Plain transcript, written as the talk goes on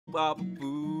ba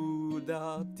boo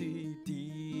da dee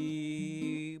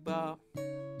dee ba.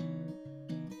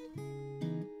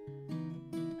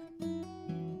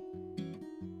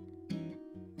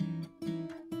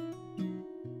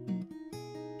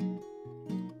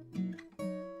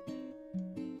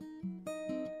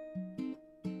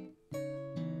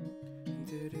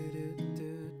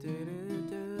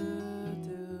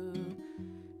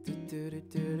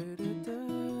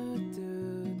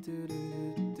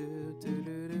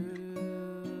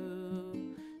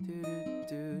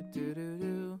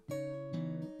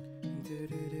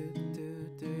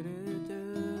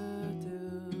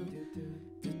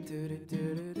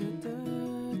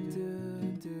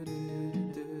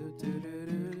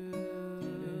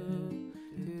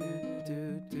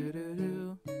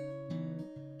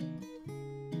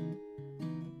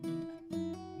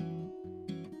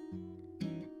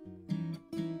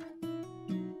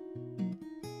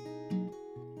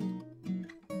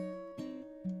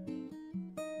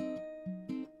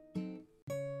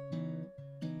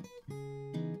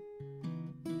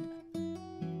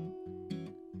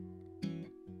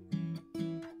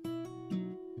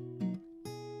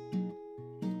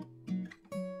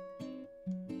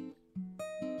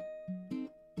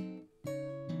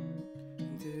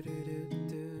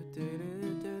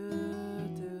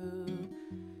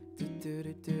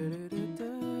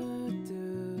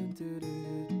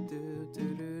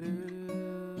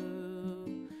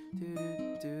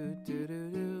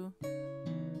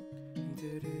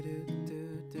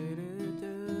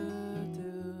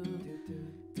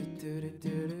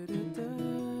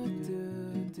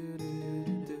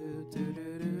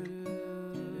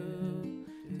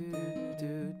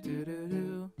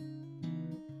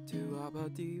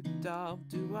 Deep down,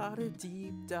 do a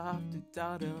deep down, do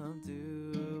da dum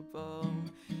do bum.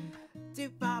 Do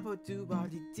baba do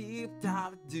body deep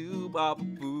down, do baba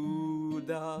boo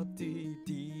da dee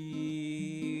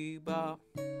dee ba.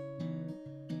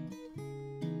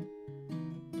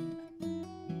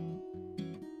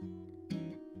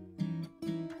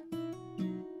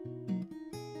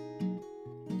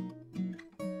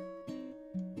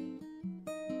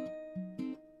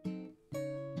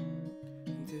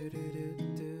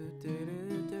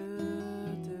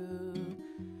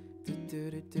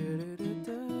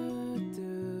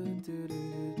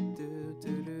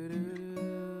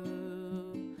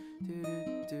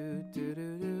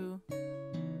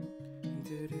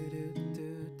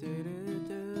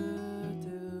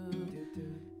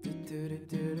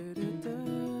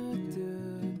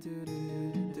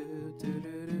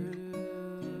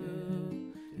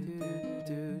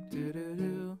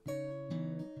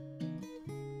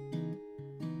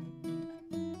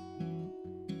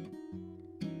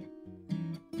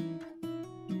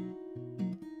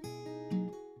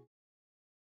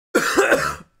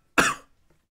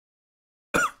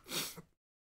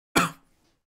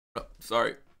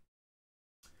 Sorry.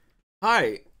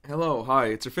 Hi. Hello. Hi.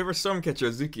 It's your favorite storm catcher,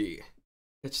 Azuki.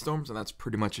 Catch storms, and that's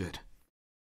pretty much it.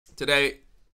 Today,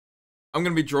 I'm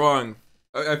gonna be drawing.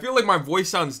 I feel like my voice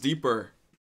sounds deeper.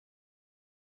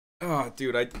 Oh,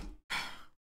 dude, I'm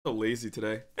so lazy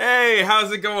today. Hey,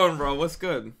 how's it going, bro? What's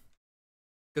good?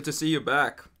 Good to see you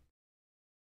back.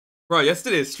 Bro,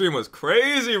 yesterday's stream was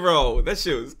crazy, bro. That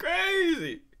shit was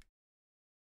crazy.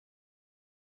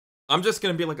 I'm just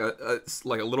gonna be like a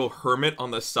little hermit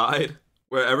on the side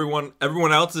where everyone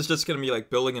else is just gonna be like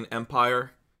building an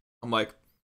empire. I'm like,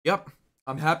 yep,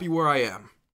 I'm happy where I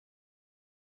am.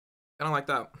 Kind of like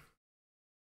that.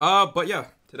 But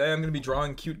yeah, today I'm gonna be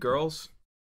drawing cute girls.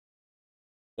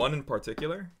 One in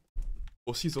particular,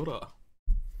 hoshizora.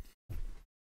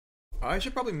 I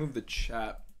should probably move the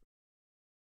chat.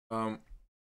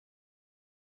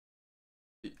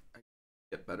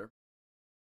 Get better.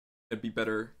 It'd be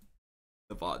better.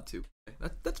 The VOD too.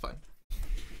 Okay, that's fine.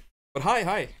 But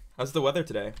hi. How's the weather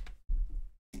today?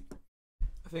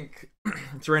 I think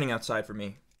it's raining outside for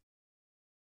me.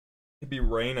 It'd be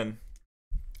raining.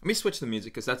 Let me switch the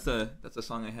music because that's the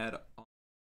song I had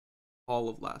all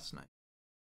of last night.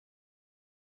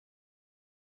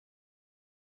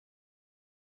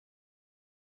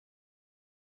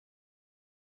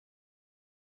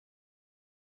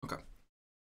 Okay.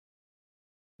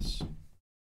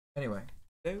 Anyway,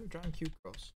 today we're drawing cute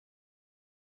girls.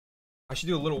 I should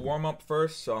do a little warm up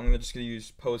first, so I'm just gonna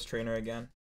use pose trainer again.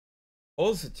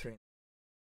 Pose trainer.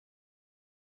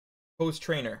 Pose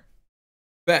trainer.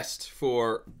 Best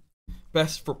for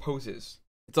poses.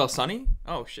 It's all sunny?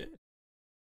 Oh shit.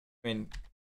 I mean,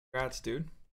 congrats, dude.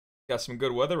 Got some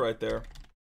good weather right there.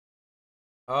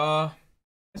 Let's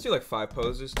do like 5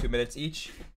 poses, 2 minutes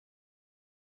each.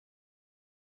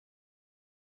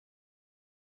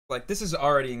 like this is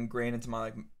already ingrained into my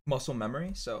like muscle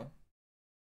memory, so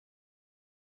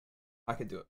I could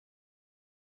do it.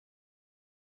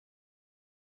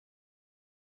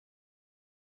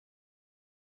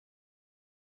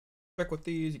 Check with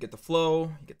these, you get the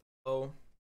flow,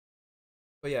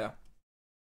 But yeah,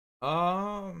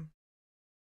 um,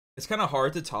 it's kind of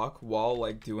hard to talk while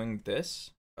like doing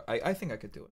this. I think I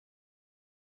could do it.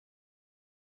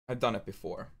 I've done it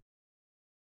before.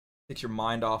 Takes your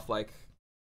mind off like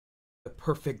the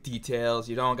perfect details.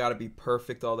 You don't gotta be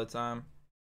perfect all the time.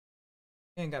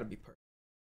 You ain't gotta be perfect.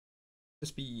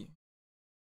 Just be.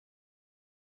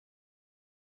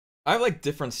 I have like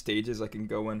different stages I can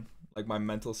go in, like my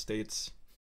mental states,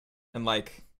 and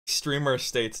like streamer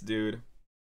states, dude.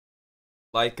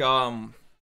 Like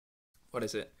what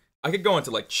is it? I could go into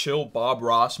like chill Bob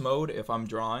Ross mode if I'm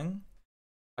drawing.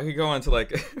 I could go into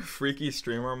like freaky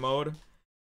streamer mode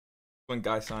when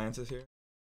Guy Science is here.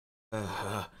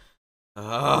 Uh,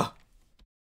 uh.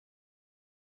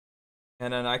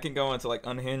 And then I can go into like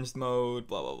unhinged mode,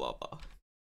 blah blah blah blah.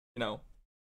 You know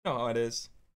how it is.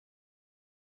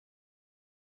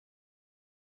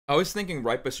 I was thinking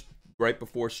right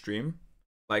before stream,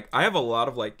 like I have a lot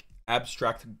of like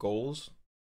abstract goals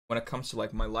when it comes to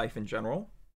like my life in general.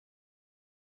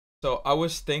 So I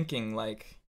was thinking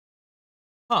like,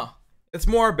 it's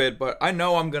morbid, but I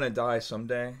know I'm gonna die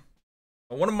someday.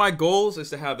 And one of my goals is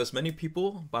to have as many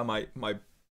people by my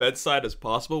bedside as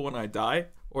possible when I die,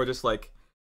 or just like,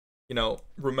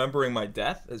 remembering my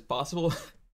death as possible.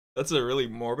 That's a really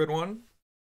morbid one.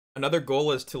 Another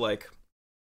goal is to like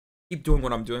keep doing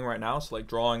what I'm doing right now, so like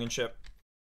drawing and shit,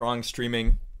 drawing,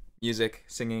 streaming, music,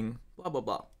 singing, blah blah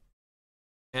blah.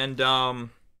 And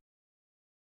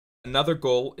another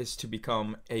goal is to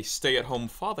become a stay-at-home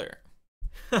father.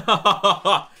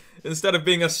 Instead of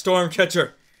being a storm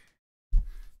catcher.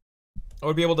 I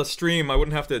would be able to stream. I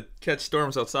wouldn't have to catch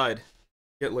storms outside.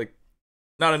 Get like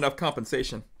not enough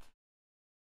compensation.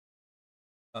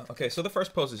 Okay, so the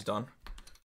first pose is done.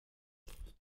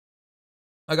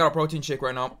 I got a protein shake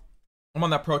right now. I'm on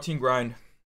that protein grind.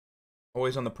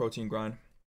 Always on the protein grind.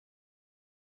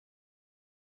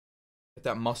 Get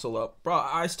that muscle up. Bro,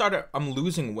 I'm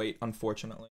losing weight,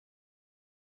 unfortunately.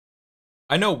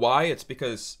 I know why. It's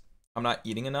because I'm not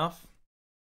eating enough.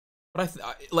 But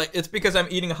it's because I'm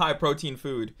eating high protein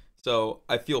food, so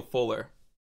I feel fuller.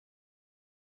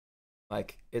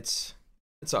 Like it's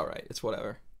all right. It's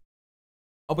whatever.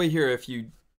 I'll be here if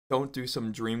you don't do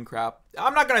some dream crap.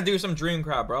 I'm not gonna do some dream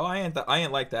crap, bro. I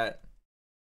ain't like that.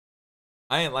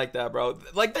 I ain't like that, bro.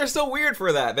 Like they're so weird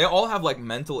for that. They all have like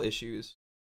mental issues.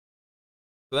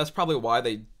 So that's probably why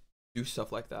they do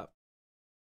stuff like that.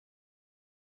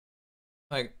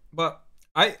 Like, but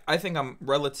I think I'm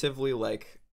relatively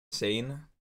like sane,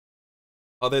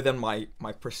 other than my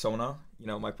persona,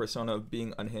 my persona of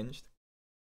being unhinged.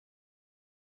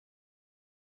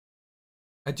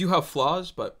 I do have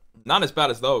flaws, but not as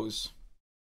bad as those.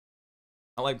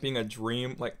 I like being a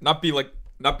dream, like not being like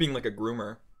a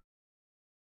groomer.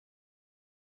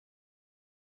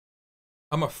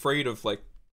 I'm afraid of like,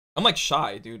 I'm like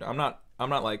shy, dude. I'm not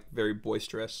like very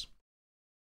boisterous.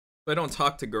 I don't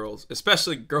talk to girls,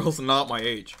 especially girls not my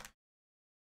age.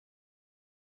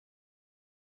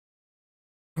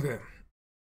 Okay.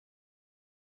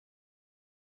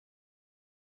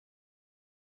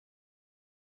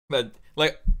 But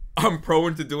like I'm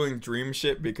prone to doing dream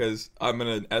shit because I'm in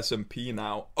an SMP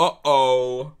now.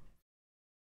 Uh-oh.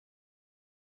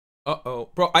 Uh-oh.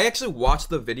 Bro, I actually watched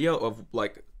the video of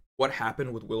like what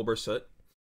happened with Wilbur Soot.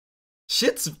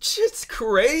 Shit's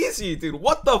crazy, dude.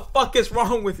 What the fuck is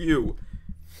wrong with you?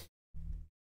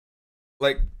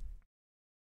 Like,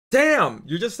 damn,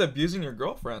 you're just abusing your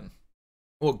girlfriend.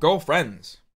 Well,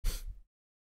 girlfriends.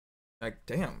 Like,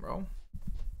 damn, bro.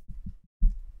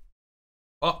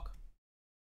 Fuck.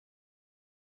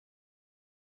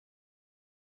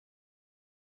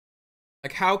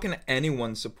 Like, how can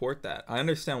anyone support that? I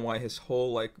understand why his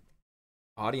whole, like,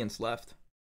 audience left.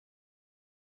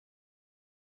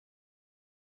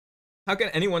 How can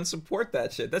anyone support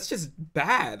that shit? That's just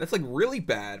bad. That's, like, really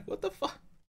bad. What the fuck?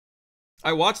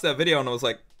 I watched that video and I was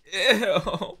like,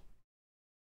 ew.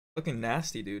 Fucking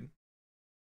nasty, dude.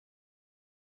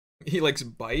 He likes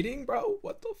biting, bro?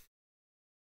 What the f?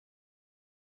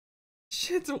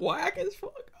 Shit's whack as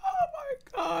fuck. Oh my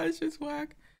gosh, it's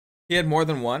whack. He had more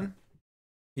than one?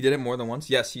 He did it more than once?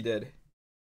 Yes, he did.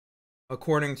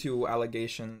 According to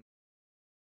allegations.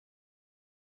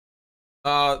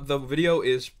 The video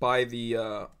is by the,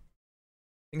 I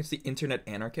think it's the Internet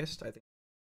Anarchist, I think.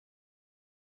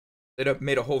 They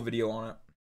made a whole video on it.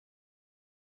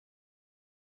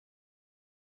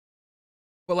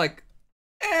 But like,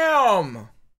 Damn.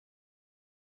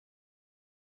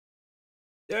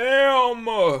 Damn.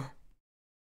 Like,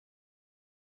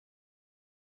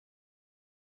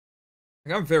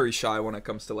 I'm very shy when it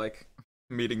comes to like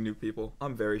meeting new people.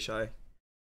 I'm very shy.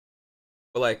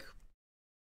 But like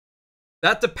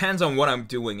that depends on what I'm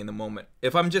doing in the moment.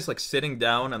 If I'm just like sitting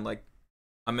down and like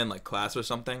I'm in like class or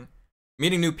something,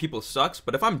 meeting new people sucks.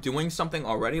 But if I'm doing something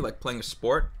already, like playing a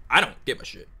sport, I don't give a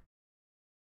shit.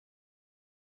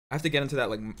 I have to get into that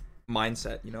like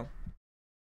mindset, you know?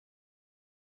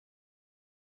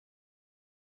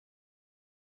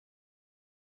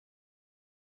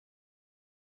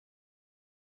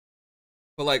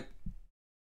 But like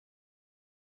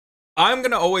I'm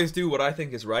gonna always do what I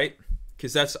think is right,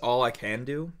 because that's all I can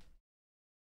do.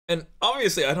 And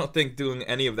obviously, I don't think doing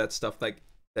any of that stuff like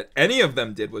that any of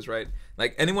them did was right.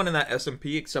 Like anyone in that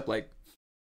SMP except like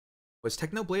was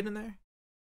Technoblade in there?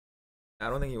 I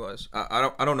don't think he was.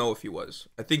 I don't know if he was.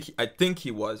 I think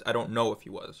he was. I don't know if he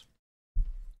was.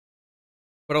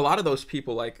 But a lot of those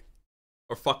people like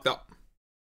are fucked up.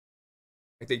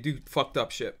 Like they do fucked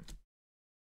up shit.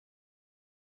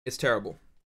 It's terrible.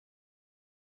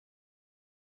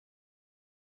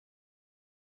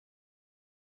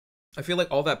 I feel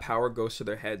like all that power goes to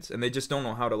their heads and they just don't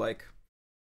know how to like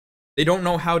they don't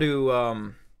know how to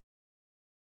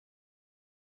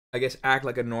I guess act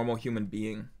like a normal human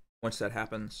being once that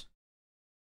happens.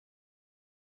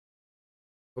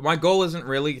 But my goal isn't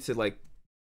really to like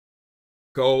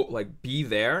go like be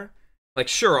there. Like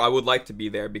sure, I would like to be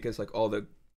there because like all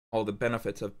the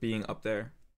benefits of being up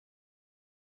there.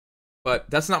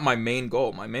 But that's not my main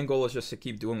goal. My main goal is just to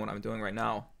keep doing what I'm doing right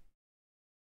now.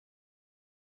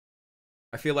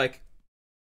 I feel like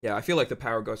yeah, I feel like the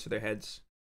power goes to their heads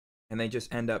and they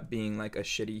just end up being like a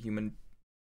shitty human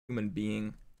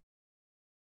being.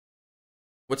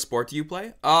 What sport do you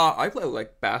play? I play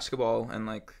like basketball and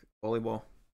like volleyball.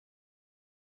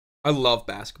 I love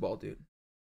basketball, dude.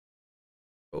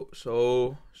 Oh,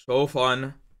 so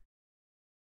fun.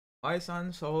 My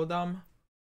son so dumb.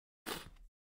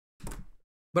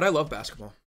 But I love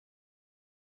basketball.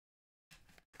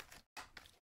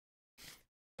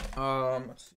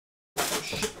 Let's see. Oh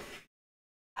shit.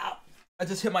 Ow. I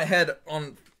just hit my head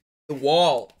on the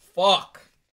wall. Fuck.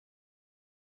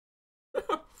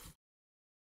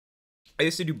 I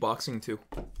used to do boxing too.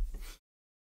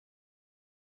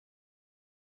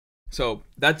 So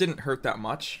that didn't hurt that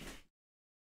much.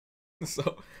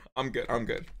 So I'm good. I'm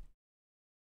good.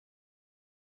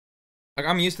 Like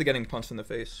I'm used to getting punched in the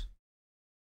face.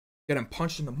 Getting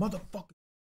punched in the motherfucker.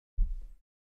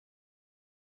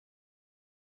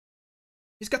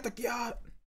 He's got the yacht.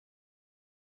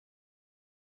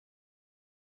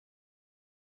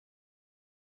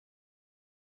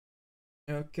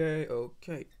 Okay.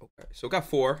 So got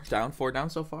four down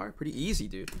so far. Pretty easy,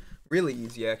 dude. Really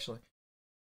easy, actually.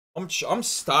 I'm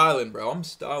styling, bro. I'm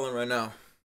styling right now.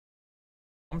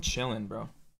 I'm chilling, bro.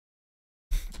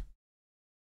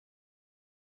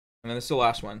 And then this is the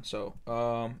last one. So,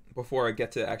 before I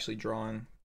get to actually drawing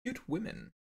cute women,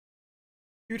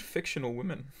 cute fictional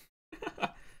women.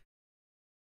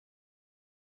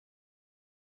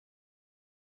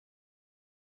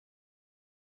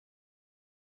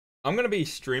 I'm gonna be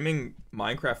streaming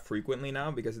Minecraft frequently now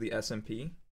because of the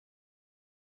SMP.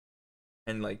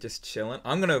 And like just chilling.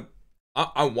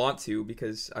 I want to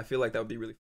because I feel like that would be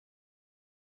really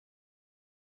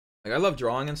like I love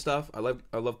drawing and stuff. I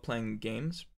love playing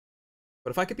games.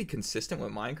 But if I could be consistent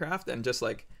with Minecraft and just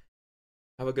like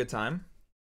have a good time,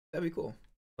 that'd be cool.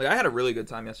 Like I had a really good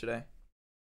time yesterday.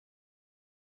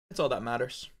 That's all that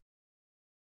matters.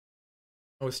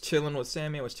 I was chilling with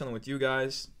Sammy, I was chilling with you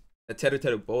guys. At Teru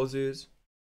Teru Bozu's.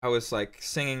 I was like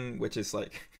singing, which is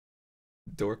like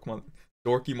dorky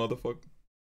motherfucker.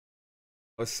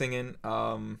 I was singing,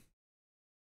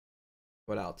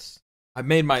 what else? I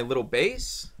made my little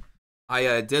base.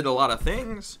 I did a lot of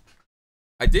things.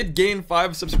 I did gain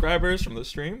 5 subscribers from the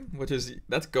stream,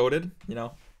 that's goated, you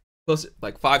know. Plus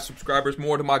like 5 subscribers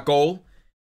more to my goal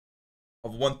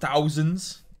of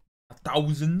 1,000s.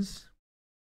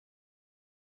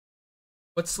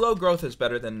 But slow growth is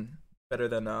better than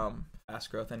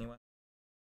fast growth anyway.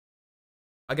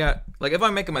 I got like if I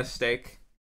make a mistake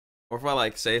or if I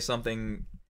like say something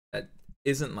that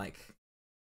isn't like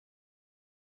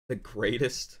the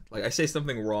greatest, like I say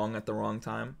something wrong at the wrong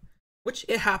time, which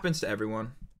it happens to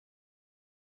everyone.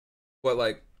 But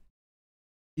like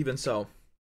even so,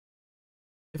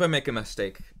 if I make a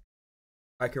mistake,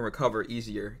 I can recover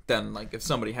easier than like if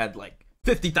somebody had like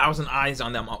 50,000 eyes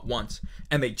on them at once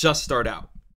and they just start out.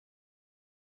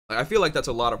 Like, I feel like that's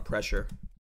a lot of pressure.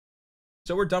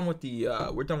 So we're done with the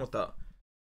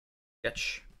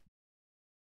sketch.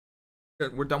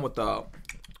 We're done with the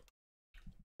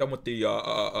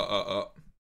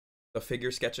the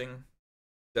figure sketching,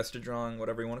 gesture drawing,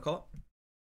 whatever you want to call it.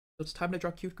 So it's time to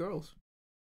draw cute girls.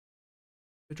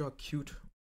 To draw cute.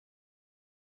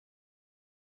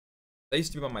 That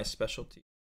used to be my specialty.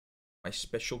 My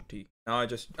specialty. Now I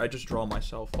just draw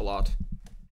myself a lot.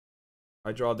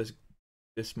 I draw this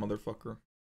motherfucker.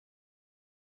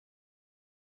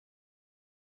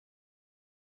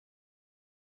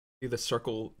 Do the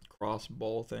circle cross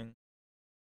ball thing.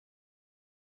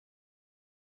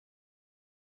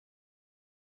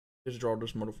 Just draw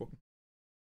this motherfucker.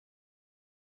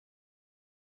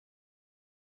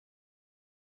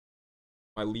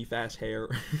 My leaf ass hair.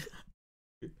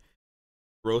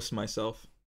 Roast myself.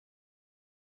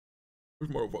 This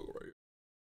motherfucker right here.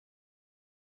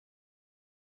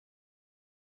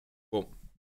 Boom.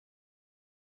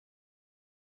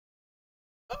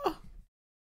 Ah.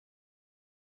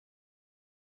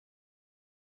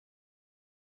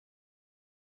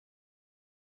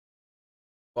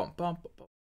 Bum, bum, bum, bum.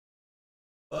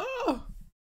 Oh.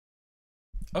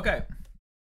 Okay.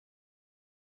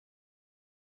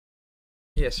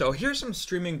 Yeah, so here's some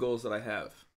streaming goals that I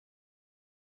have.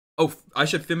 Oh, I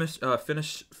should finish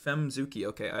Femzuki.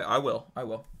 Okay, I will. I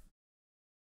will.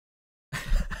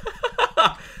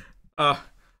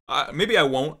 Maybe I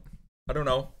won't. I don't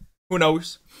know. Who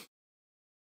knows?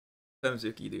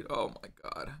 Femzuki, dude. Oh my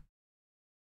god.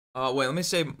 Wait, let me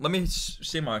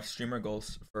say my streamer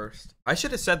goals first. I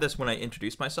should have said this when I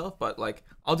introduced myself, but like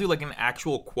I'll do like an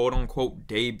actual quote unquote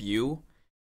debut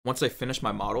once I finish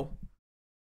my model.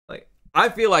 Like I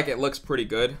feel like it looks pretty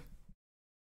good.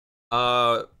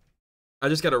 I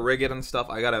just gotta rig it and stuff.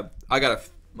 I gotta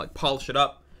like polish it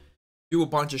up, do a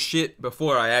bunch of shit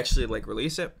before I actually like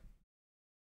release it.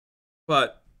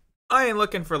 But I ain't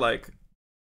looking for like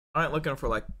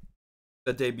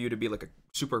the debut to be like a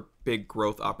super big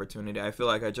growth opportunity. I feel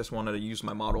like I just wanted to use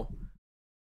my model.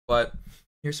 But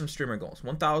here's some streamer goals: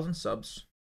 1,000 subs.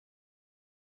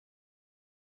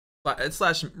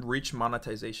 Slash reach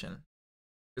monetization,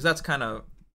 because that's kind of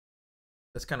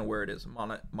where it is.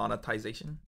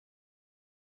 Monetization.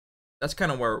 That's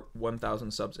kind of where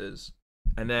 1,000 subs is.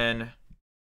 And then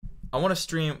I want to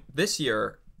stream this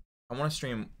year. I want to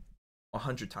stream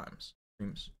 100 times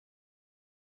streams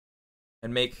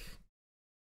and make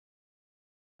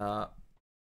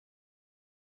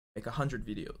 100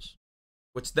 videos.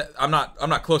 Which I'm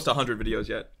not close to 100 videos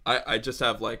yet. I just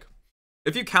have like,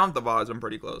 if you count the VODs, I'm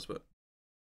pretty close. But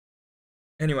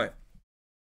anyway,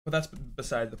 but that's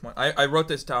beside the point. I wrote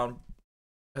this down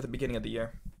at the beginning of the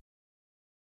year.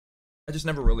 I just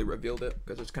never really revealed it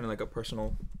because it's kind of like a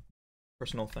personal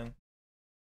thing.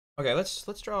 Okay, let's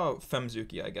draw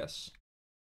Femzuki, I guess.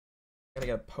 Gotta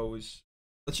get a pose.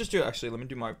 Let's just do, actually, let me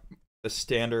do the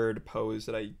standard pose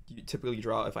that I typically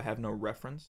draw if I have no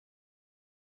reference.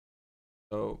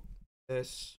 So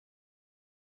this,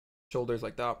 shoulders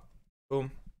like that.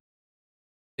 Boom.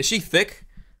 Is she thick?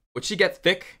 Would she get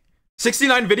thick?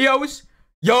 69 videos?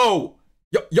 Yo!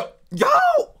 Yo! Yo! Yo!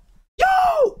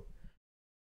 Yo!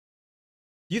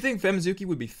 Do you think Femzuki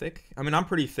would be thick? I mean, I'm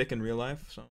pretty thick in real life,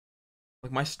 so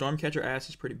like my Stormcatcher ass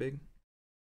is pretty big.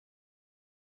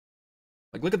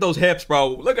 Like, look at those hips, bro.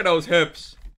 Look at those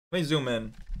hips. Let me zoom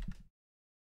in.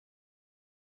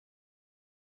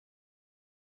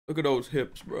 Look at those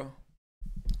hips, bro.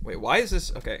 Wait, why is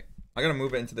this? Okay, I gotta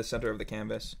move it into the center of the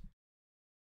canvas.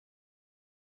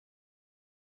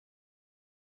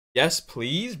 Yes,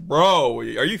 please, bro.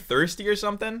 Are you thirsty or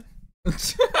something?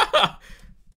 Bro's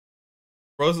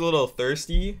a little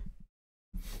thirsty.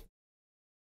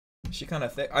 She kind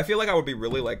of thick. I feel like I would be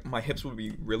really like, my hips would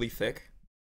be really thick,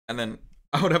 and then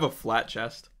I would have a flat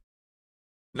chest.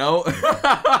 No?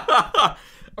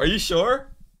 Are you sure?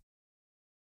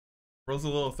 Bro's a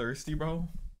little thirsty, bro.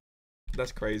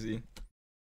 That's crazy.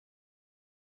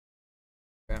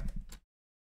 Okay.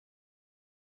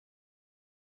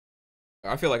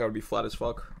 I feel like I would be flat as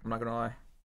fuck. I'm not gonna lie.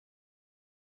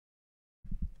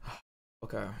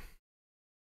 Okay.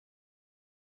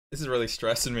 This is really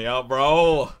stressing me out,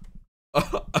 bro.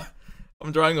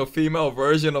 I'm drawing a female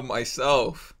version of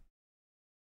myself.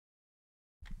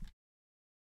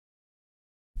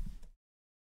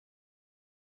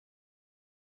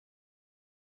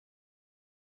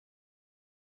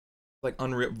 Like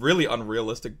really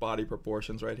unrealistic body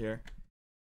proportions right here.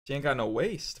 She ain't got no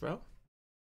waist, bro.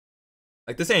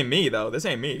 Like, this ain't me though. This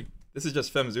ain't me. This is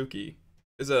just Femzuki.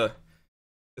 This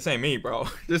ain't me, bro.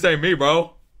 This ain't me,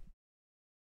 bro.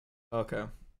 Okay.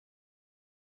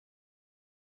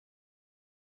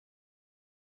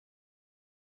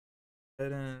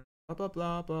 Blah blah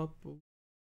blah blah.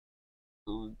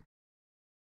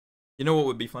 You know what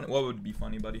would be funny? What would be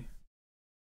funny, buddy?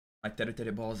 My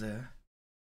tere balls there.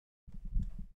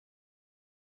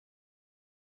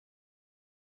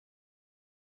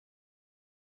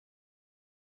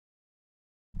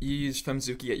 You use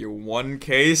Femzuki at your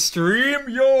 1K stream?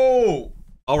 Yo!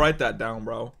 I'll write that down,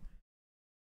 bro.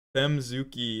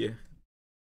 Femzuki.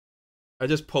 I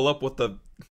just pull up with the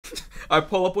I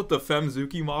pull up with the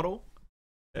Femzuki model.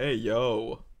 Hey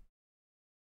yo.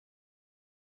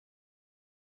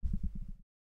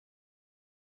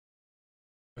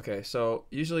 Okay, so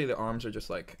usually the arms are just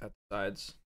like at the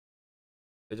sides.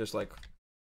 They're just like,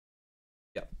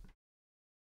 yeah.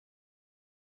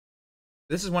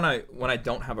 This is when I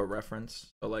don't have a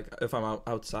reference. So like if I'm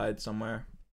outside somewhere.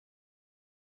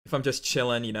 If I'm just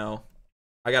chilling, you know.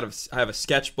 I have a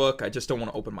sketchbook. I just don't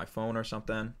want to open my phone or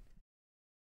something.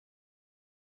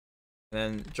 And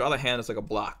then draw the hand as like a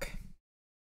block.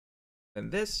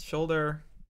 And this shoulder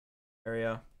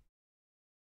area.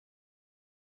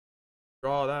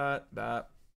 Draw that.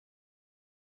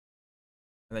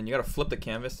 And then you gotta flip the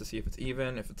canvas to see if it's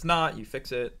even. If it's not, you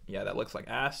fix it. Yeah, that looks like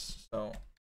ass. So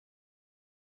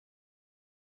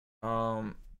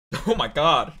oh my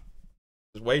god.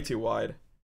 It's way too wide.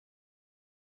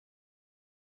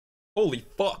 Holy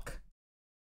fuck.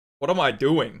 What am I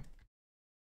doing?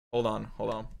 Hold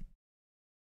on.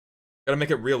 Gotta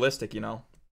make it realistic, you know.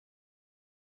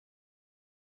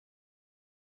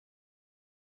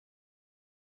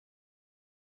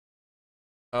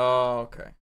 Oh,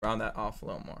 okay. Round that off a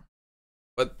little more.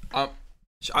 But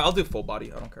I'll do full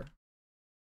body. I don't care.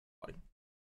 Body.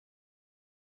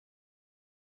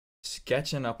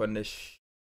 Sketching up on this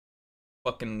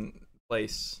fucking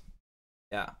place.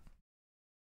 Yeah.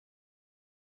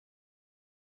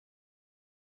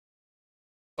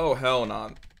 Oh hell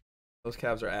no. Those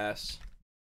calves are ass.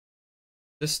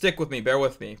 Just stick with me. Bear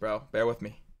with me, bro. Bear with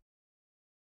me.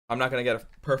 I'm not gonna get it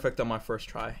perfect on my first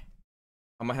try.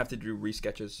 I might have to do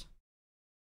resketches.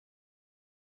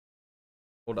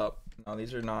 Hold up. No,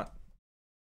 these are not.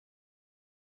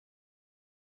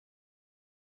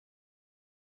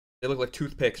 They look like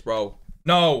toothpicks, bro.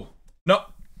 No! No!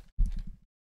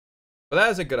 But that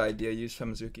is a good idea. Use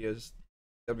Femzuki as.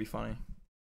 That'd be funny.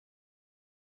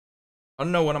 I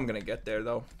don't know when I'm gonna get there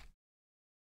though.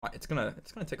 It's gonna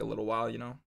take a little while, you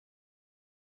know.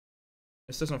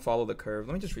 This doesn't follow the curve.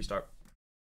 Let me just restart.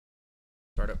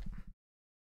 Start it.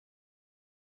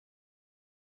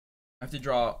 I have to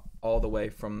draw all the way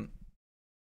from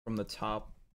the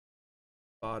top,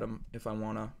 bottom if I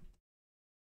wanna.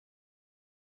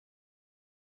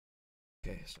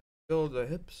 Okay, so build the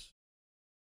hips.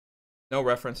 No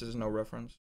references, no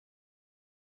reference.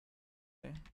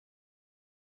 Okay.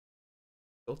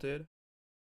 Tilted.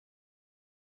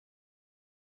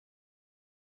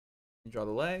 Draw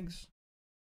the legs.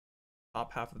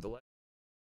 Top half of the leg.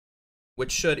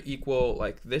 Which should equal,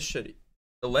 like, this should,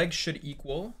 the legs should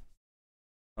equal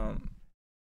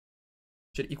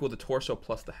the torso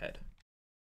plus the head.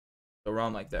 So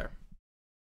around like there.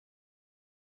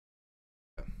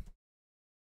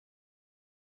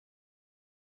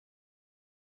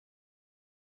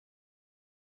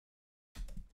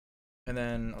 And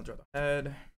then I'll draw the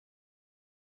head.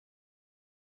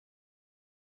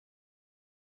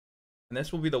 And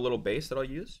this will be the little base that I'll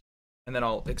use. And then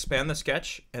I'll expand the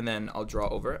sketch and then I'll draw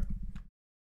over it.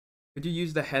 Could you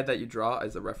use the head that you draw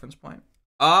as the reference point?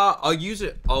 I'll use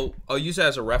it. I'll use it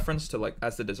as a reference to like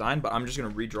as the design, but I'm just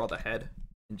gonna redraw the head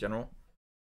in general.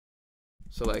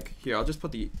 So like here, I'll just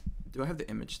put the. Do I have the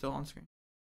image still on screen?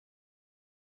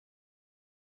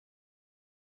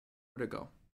 Where'd it go?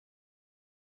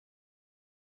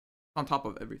 On top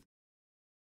of everything.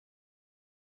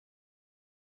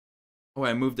 Oh,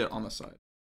 I moved it on the side.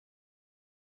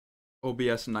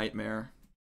 OBS nightmare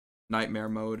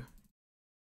mode.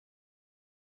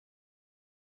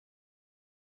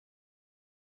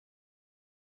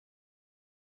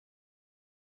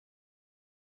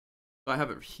 I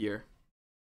have it here.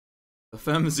 The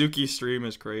Femzuki stream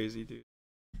is crazy, dude.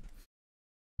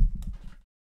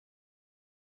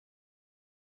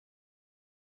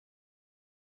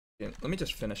 Okay, let me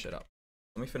just finish it up.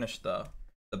 Let me finish the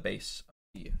base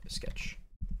of the sketch.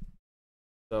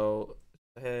 So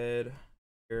head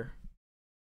here.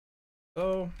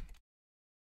 So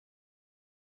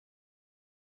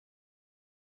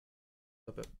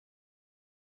flip it.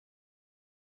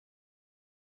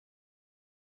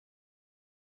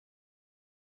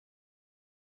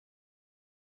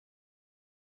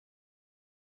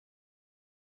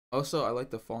 Also, I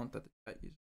like the font that the chat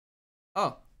uses.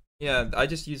 Oh, yeah, I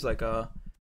just use like a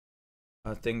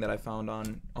thing that I found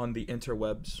on the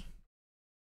interwebs.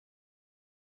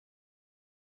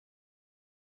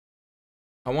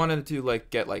 I wanted to like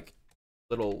get like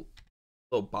little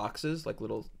boxes, like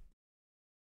little,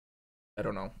 I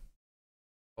don't know,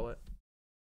 call it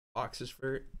boxes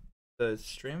for the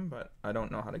stream, but I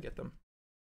don't know how to get them.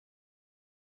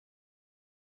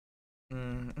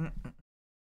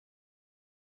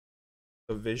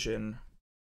 The vision.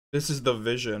 This is the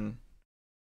vision.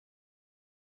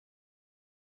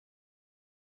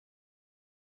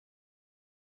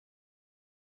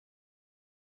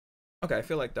 Okay, I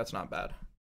feel like that's not bad.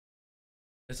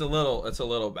 It's a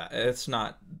little bad. It's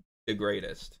not the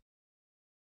greatest.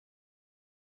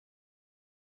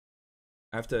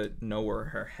 I have to know where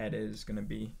her head is gonna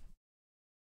be.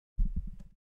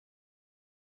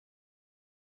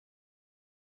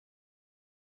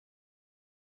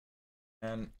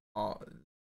 And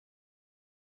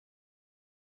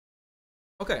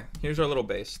okay, here's our little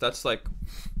base. That's like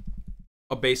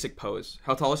a basic pose.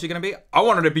 How tall is she gonna be? I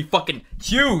want her to be fucking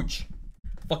huge.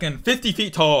 Fucking 50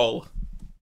 feet tall.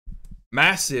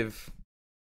 Massive.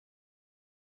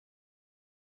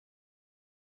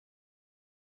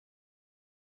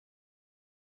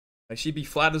 Like she'd be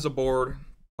flat as a board,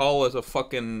 tall as a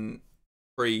fucking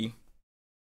tree,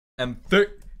 and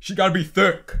thick. She gotta be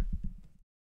thick.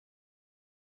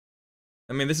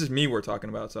 I mean, this is me we're talking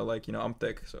about, so like, you know, I'm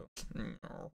thick, so. I'm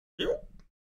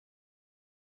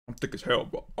thick as hell,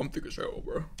 bro. I'm thick as hell,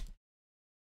 bro.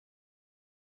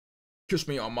 Kiss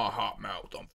me on my hot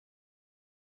mouth.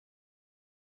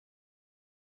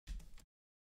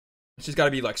 She's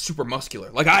gotta be like super muscular,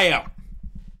 like I am.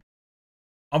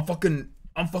 I'm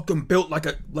fucking built like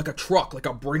a truck, like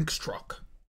a Brinks truck.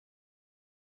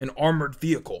 An armored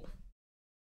vehicle.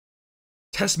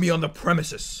 Test me on the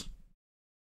premises.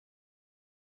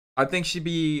 I think she'd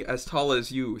be as tall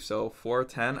as you, so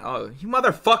 4'10". Oh, you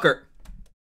motherfucker!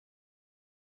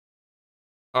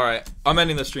 Alright, I'm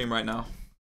ending the stream right now.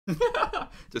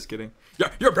 Just kidding. Yeah,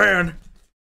 you're banned!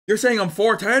 You're saying I'm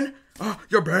 4'10"? Oh,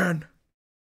 you're banned.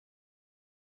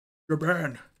 You're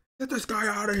banned. Get this guy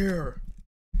out of here.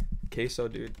 Queso,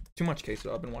 dude. Too much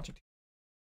queso. I've been watching.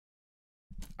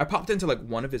 I popped into like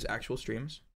one of his actual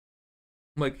streams.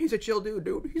 I'm like, he's a chill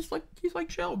dude. He's like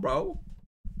chill, bro.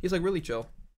 He's like really chill.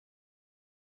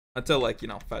 Until like, you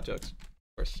know, fat jokes.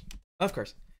 Of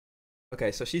course.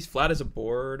 Okay, so she's flat as a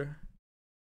board.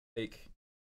 Like,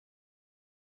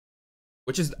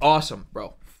 which is awesome,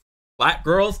 bro. Flat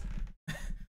girls.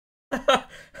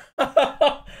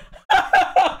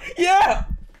 Yeah.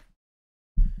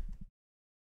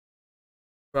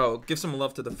 Bro, give some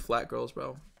love to the flat girls,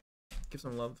 bro. Give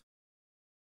some love.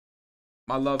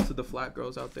 My love to the flat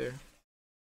girls out there.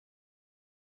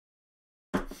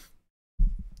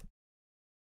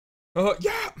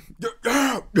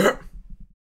 Yeah,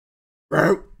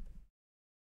 bro.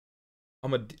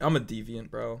 I'm a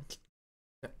deviant, bro.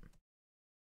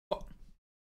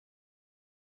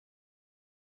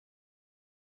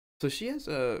 So she has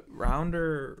a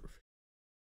rounder.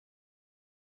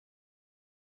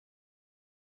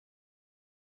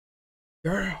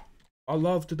 Yeah, I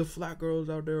love to the flat girls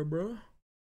out there, bro.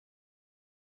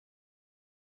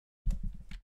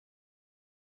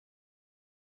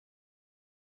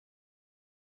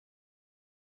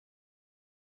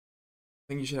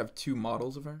 I think you should have 2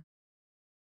 models of her.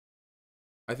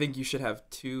 I think you should have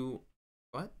 2.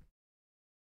 What?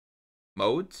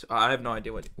 Modes? I have no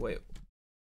idea what. Wait.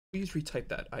 Please retype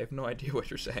that. I have no idea what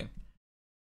you're saying.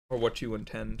 Or what you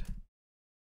intend.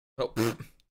 Oh,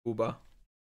 Uba.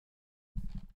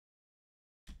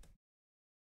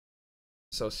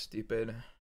 So stupid.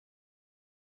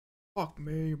 Fuck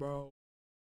me, bro.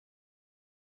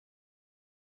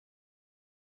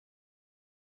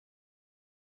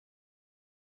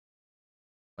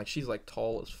 Like, she's like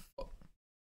tall as fuck.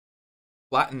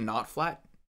 Flat and not flat?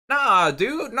 Nah,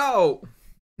 dude, no.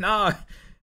 Nah.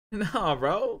 Nah,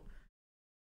 bro.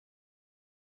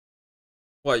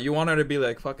 What, you want her to be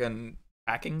like fucking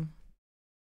packing?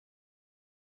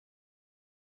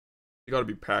 You gotta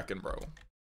be packing, bro. You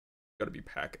gotta be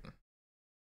packing.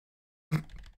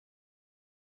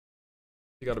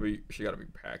 She gotta be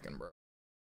packing, bro.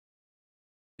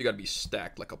 You gotta be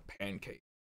stacked like a pancake.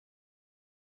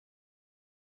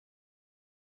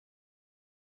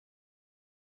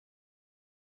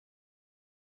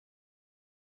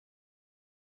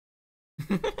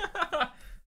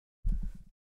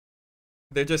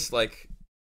 They're just like,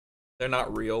 they're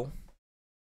not real.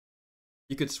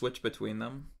 You could switch between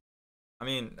them. I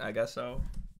mean, I guess so.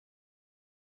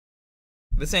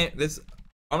 This ain't this.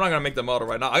 I'm not gonna make the model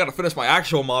right now. I gotta finish my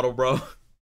actual model, bro.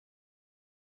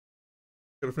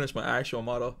 Gotta finish my actual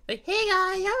model. Like, hey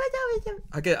guys,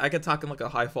 I could talk in like a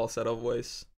high falsetto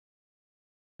voice.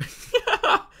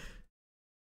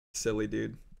 silly,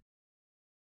 dude.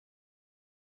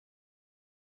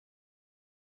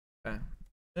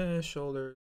 Okay.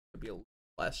 Shoulders could be a little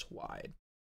less wide.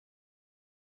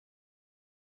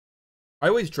 I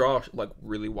always draw like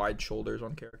really wide shoulders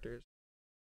on characters.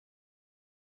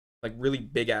 Like really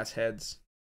big ass heads.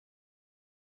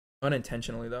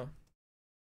 Unintentionally though.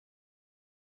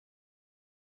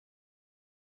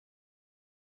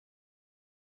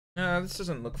 This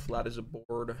doesn't look flat as a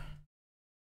board.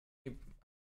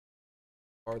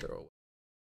 Farther away.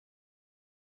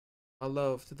 I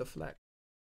love to the flat.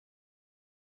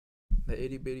 The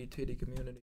itty bitty titty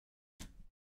community.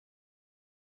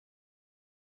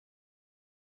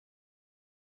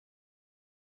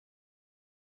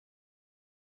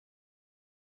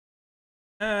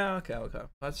 Okay.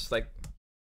 That's like,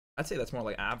 I'd say that's more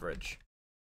like average.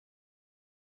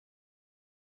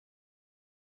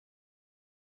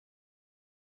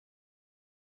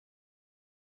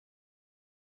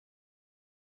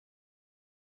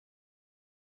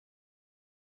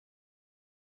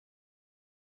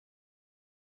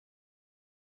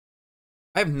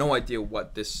 I have no idea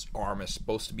what this arm is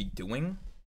supposed to be doing.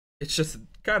 It's just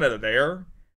kind of there.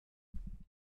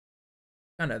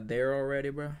 Kind of there already,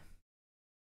 bro.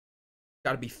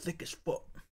 Gotta be thick as fuck.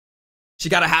 She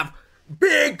gotta have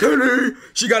big titty.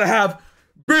 She gotta have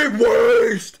big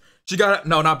waist. She gotta,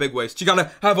 no, not big waist. She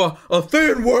gotta have a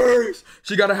thin waist.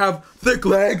 She gotta have thick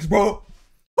legs, bro.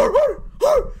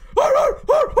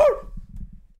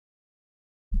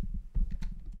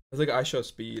 It's like I show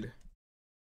speed.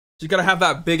 She's gotta have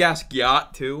that big ass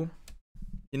yacht too.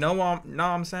 You know what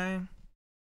I'm saying?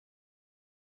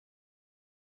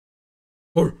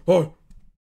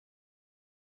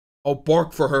 I'll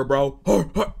bark for her, bro.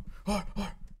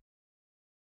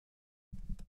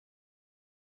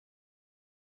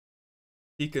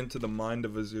 Peek into the mind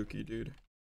of Azuki, dude.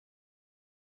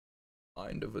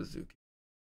 Mind of Azuki.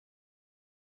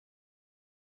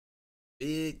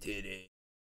 Big titty.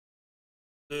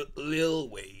 Lil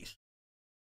waist.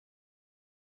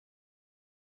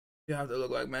 You have to look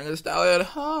like Manga Stallion,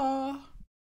 huh?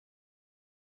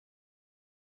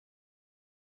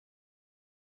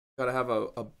 Gotta have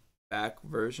a back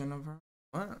version of her.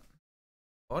 What?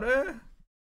 What?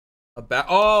 A back?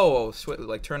 Oh,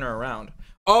 like turn her around.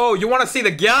 Oh, you want to see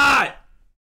the god?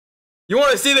 You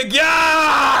want to see the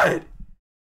god?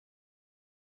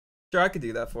 Sure, I could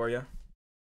do that for you.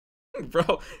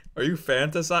 Bro, are you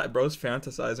fantasizing? Bro's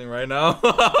fantasizing right now.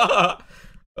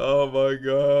 Oh my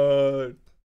god.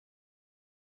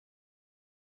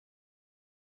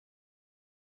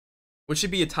 Would she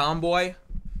be a tomboy?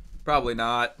 Probably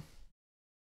not.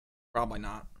 Probably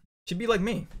not. She'd be like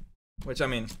me. Which, I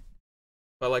mean,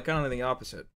 but like kind of the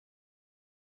opposite.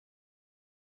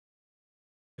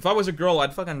 If I was a girl,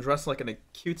 I'd fucking dress like in a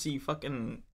cutesy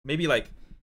fucking, maybe like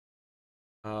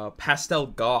pastel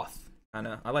goth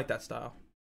kinda. I like that style.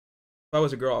 If I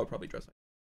was a girl, I would probably dress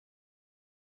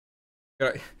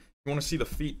like. You want to see the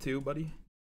feet too, buddy?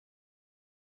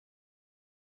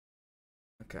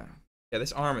 Okay. Yeah,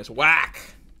 this arm is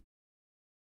whack.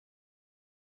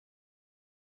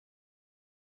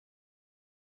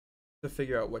 To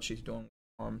figure out what she's doing with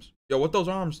arms. Yo, what those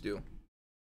arms do?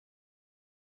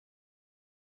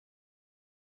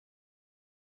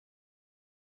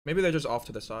 Maybe they're just off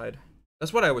to the side.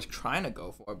 That's what I was trying to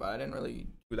go for, but I didn't really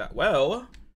do that well.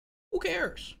 Who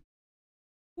cares?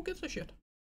 Who gives a shit?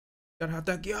 Gotta have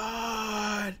that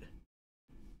god.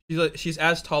 She's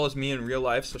as tall as me in real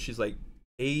life, so she's like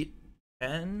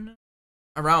 8'10",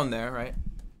 around there, right?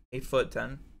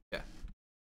 8'10". Yeah.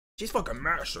 She's fucking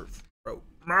massive, bro.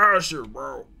 Massive,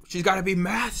 bro. She's gotta be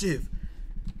massive.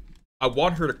 I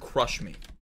want her to crush me.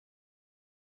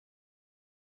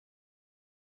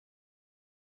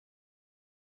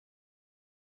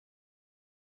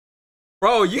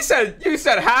 Bro, you said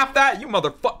half that, you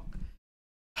motherfucker.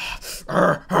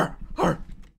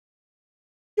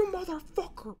 You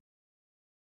motherfucker.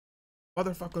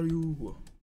 Motherfucker, you.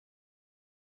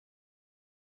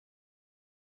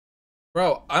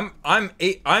 Bro, I'm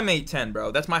 8'10", bro.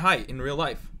 That's my height in real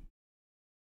life.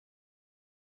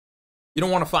 You don't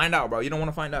want to find out, bro. You don't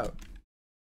want to find out.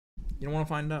 You don't want to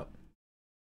find out.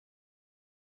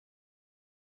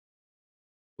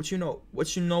 What you know?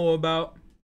 What you know about?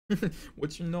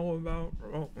 What you know about,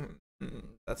 bro?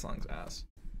 That song's ass.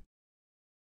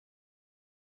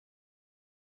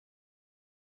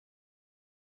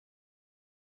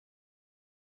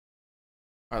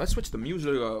 Alright, let's switch the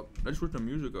music up. Let's switch the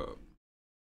music up.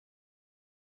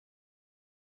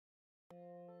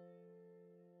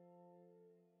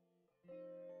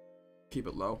 Keep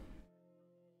it low.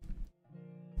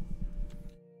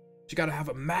 She gotta have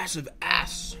a massive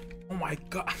ass. Oh my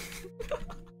god.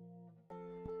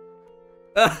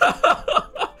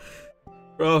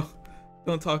 Bro,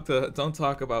 don't talk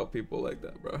about people like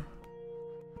that, bro.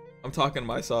 I'm talking to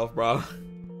myself, bro.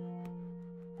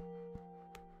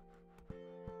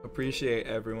 Appreciate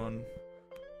everyone.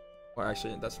 Or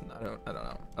actually, that's I don't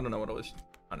know. I don't know what I was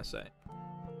trying to say.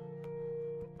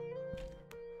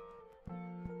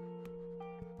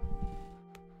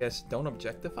 Guess don't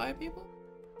objectify people?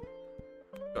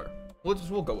 Sure.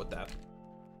 We'll go with that.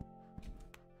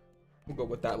 We'll go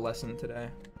with that lesson today.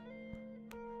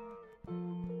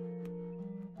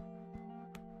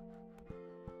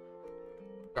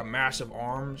 Got massive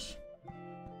arms.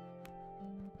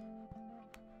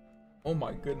 Oh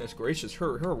my goodness gracious,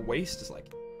 her waist is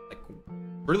like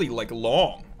really like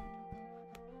long.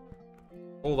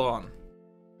 Hold on.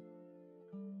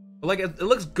 Like it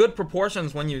looks good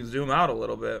proportions when you zoom out a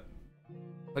little bit.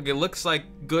 Like it looks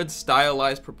like good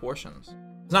stylized proportions.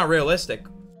 It's not realistic,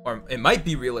 or it might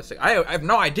be realistic. I have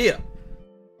no idea.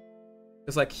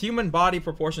 It's like human body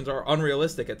proportions are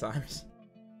unrealistic at times,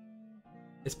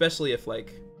 especially if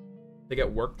like they get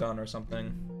work done or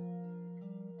something.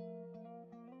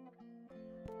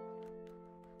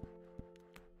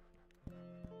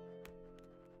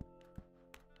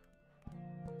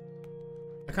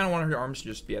 I kind of want her arms to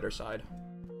just be at her side.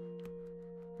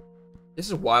 This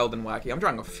is wild and wacky. I'm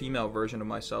drawing a female version of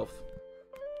myself.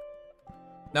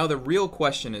 Now the real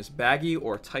question is baggy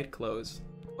or tight clothes?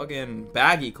 Fucking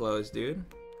baggy clothes, dude.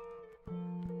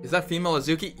 Is that female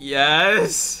Azuki?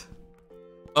 Yes!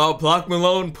 Oh, Block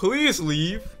Malone, please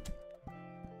leave.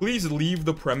 Please leave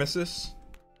the premises.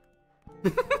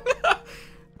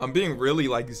 I'm being really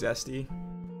like zesty.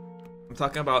 I'm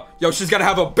talking about, yo, she's gotta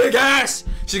have a big ass!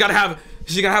 She's gotta have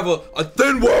a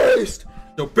thin waist!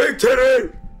 No big titty!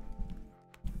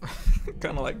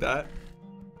 Kinda like that.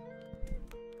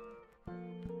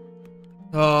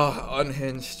 Oh,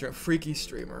 unhinged, freaky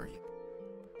streamer.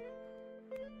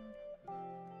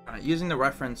 Using the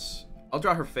reference, I'll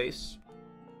draw her face.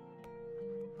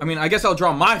 I mean, I guess I'll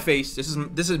draw my face. This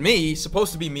is me,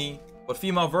 supposed to be me, but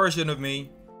female version of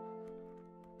me.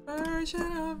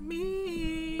 Version of me.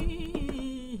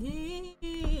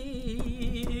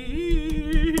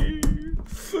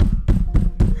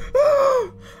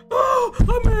 Oh,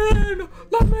 I'm in.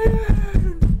 Let me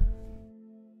in.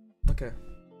 Okay.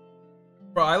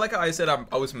 Bro, I like how I said I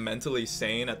was mentally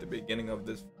sane at the beginning of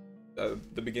this,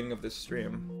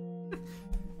 stream.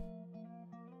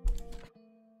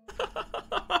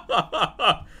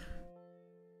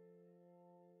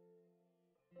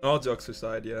 All jokes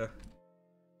aside, yeah.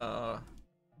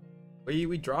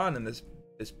 We drawing in this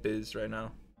biz right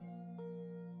now.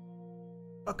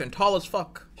 Fucking tall as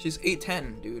fuck. She's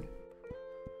 8'10", dude.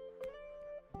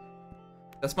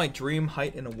 That's my dream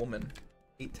height in a woman.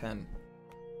 8'10".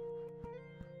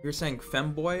 You're saying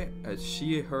femboy? Is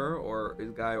she, her, or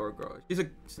is guy or girl? She's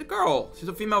a girl. She's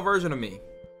a female version of me.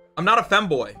 I'm not a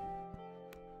femboy.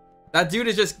 That dude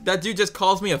just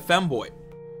calls me a femboy.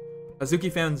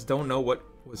 Azuki fans don't know what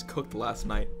was cooked last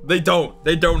night. They don't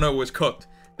know what's cooked.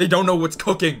 They don't know what's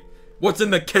cooking. What's in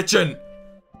the kitchen?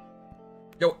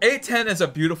 Yo, 8'10" is a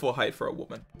beautiful height for a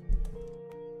woman.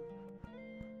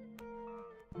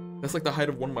 That's like the height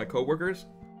of one of my coworkers.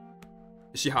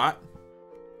 Is she hot?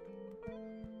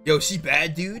 Yo, she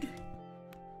bad, dude?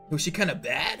 Yo, she kinda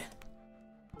bad?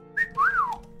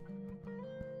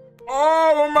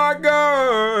 Oh my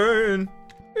god!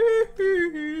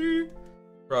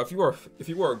 Bro, if you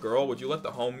were a girl, would you let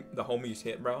the homies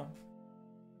hit, bro?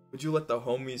 Would you let the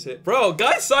homies hit? Bro,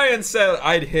 Guy Science said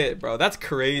I'd hit, bro. That's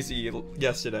crazy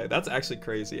yesterday. That's actually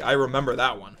crazy. I remember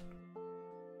that one.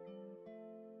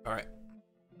 Alright.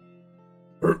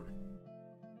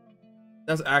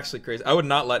 That's actually crazy. I would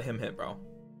not let him hit, bro.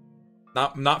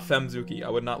 Not Femzuki. I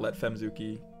would not let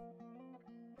Femzuki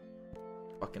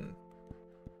fucking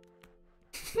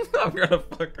I'm gonna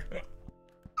fuck her.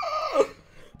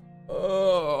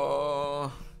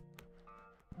 Oh.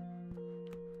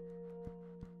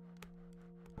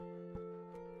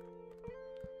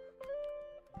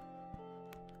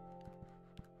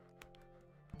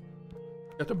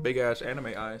 Got the big ass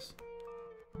anime eyes.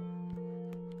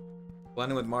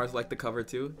 Blending with Mars like the cover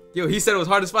too. Yo, he said it was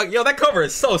hard as fuck. Yo, that cover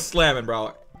is so slamming,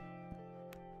 bro.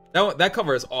 That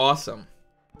cover is awesome.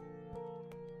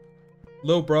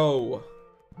 Lil bro's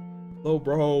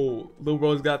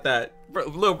got that.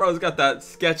 Lil bro's got that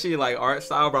sketchy like art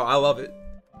style, bro. I love it.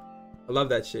 I love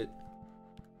that shit.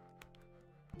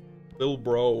 Lil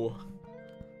bro.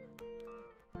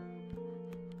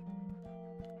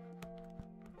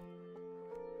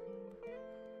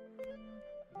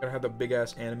 Gotta have the big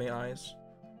ass anime eyes.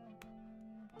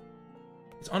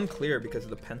 It's unclear because of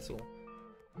the pencil.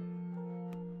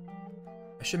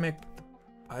 I should make the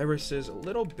irises a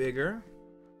little bigger.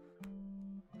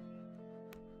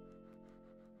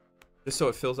 Just so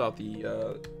it fills out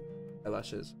the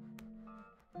eyelashes.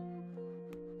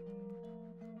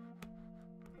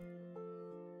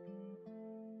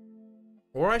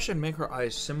 Or I should make her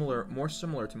eyes similar, more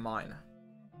similar to mine.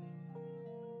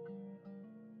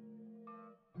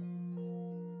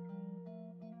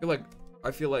 I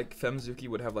feel like Femzuki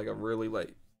would have like a really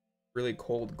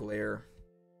cold glare.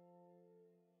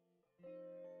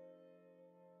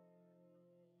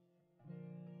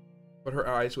 But her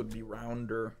eyes would be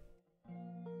rounder.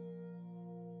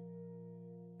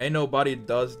 Ain't nobody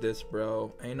does this,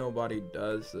 bro. Ain't nobody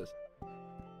does this.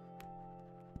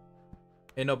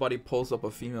 Ain't nobody pulls up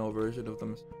a female version of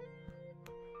them.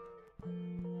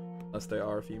 Unless they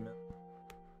are female.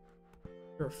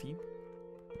 You're a female?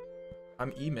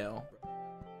 I'm email.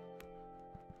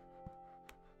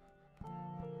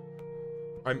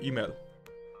 I'm email.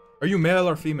 Are you male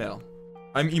or female?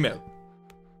 I'm email.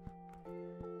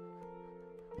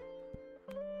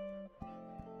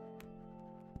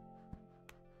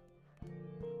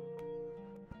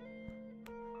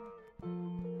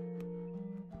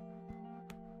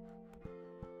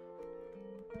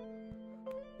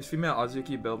 Is female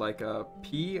Azuki build like a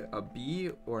P, a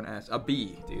B, or an S? A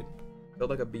B, dude.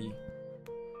 Build like a B.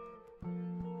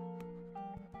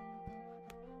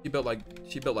 She built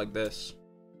like this.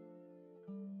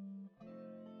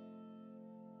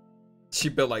 She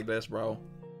built like this, bro.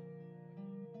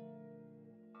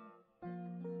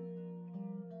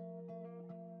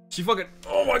 She fucking,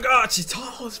 oh my god, she's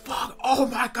tall as fuck. Oh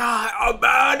my god, I'm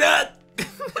about it.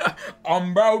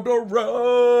 I'm about to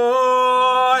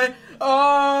run.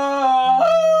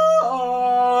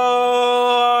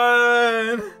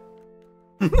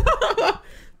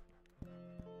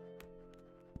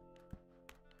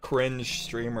 Cringe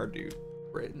streamer, dude.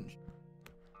 Cringe.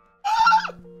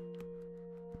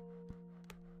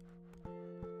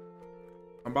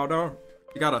 I'm about to.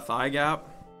 You got a thigh gap?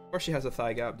 Of course she has a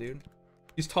thigh gap, dude.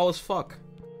 He's tall as fuck.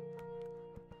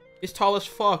 He's tall as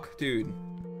fuck, dude.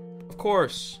 Of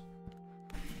course.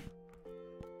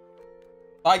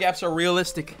 Thigh gaps are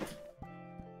realistic.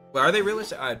 Well, are they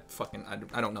realistic? I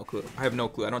don't know clue. I have no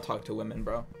clue. I don't talk to women,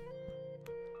 bro.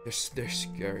 They're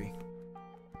scary.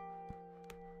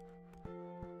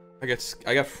 I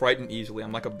get frightened easily.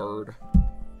 I'm like a bird.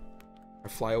 I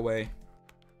fly away.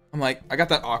 I'm like, I got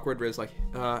that awkward riz like,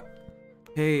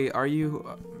 hey, are you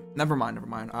never mind.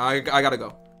 I gotta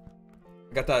go.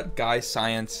 I got that guy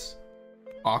science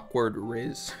awkward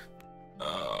riz.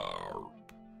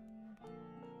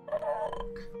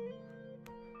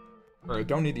 Alright,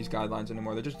 don't need these guidelines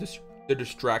anymore. They're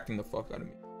distracting the fuck out of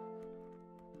me.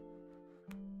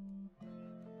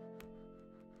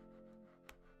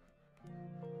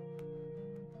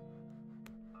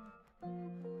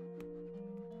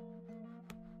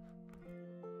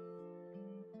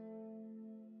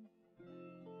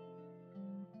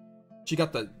 She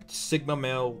got the Sigma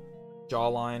male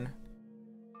jawline.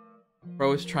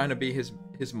 Bro is trying to be his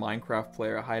Minecraft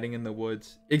player hiding in the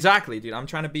woods. Exactly, dude. I'm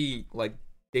trying to be like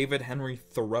David Henry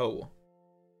Thoreau.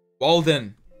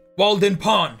 Walden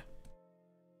Pond.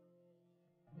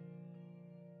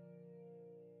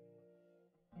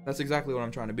 That's exactly what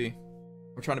I'm trying to be.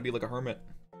 I'm trying to be like a hermit.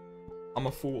 I'm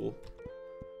a fool.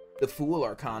 The Fool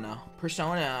Arcana.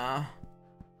 Persona.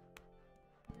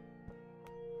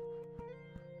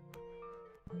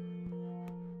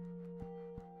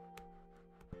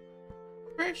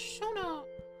 Persona.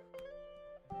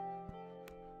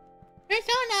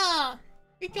 Persona.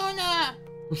 Persona.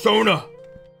 Persona.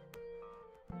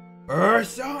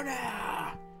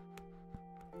 Persona.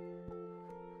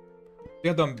 You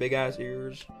got them big ass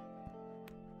ears.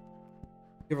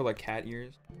 Give her like cat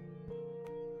ears.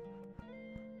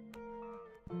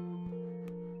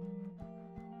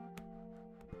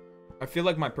 I feel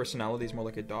like my personality is more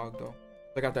like a dog though.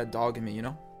 I got that dog in me, you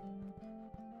know?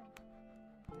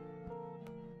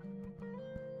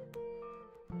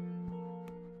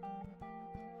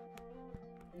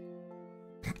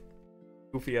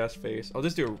 Goofy ass face. I'll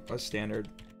just do a standard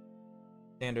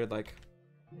like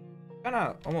kind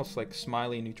of almost like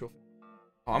smiley neutral.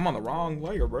 Oh, I'm on the wrong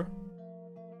layer, bro.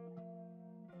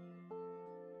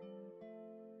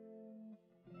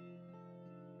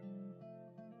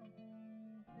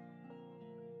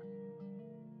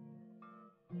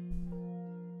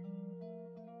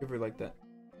 Give her like that.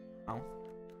 Ow.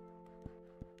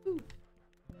 Ooh.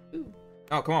 Ooh.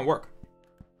 Oh, come on, work.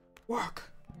 Work.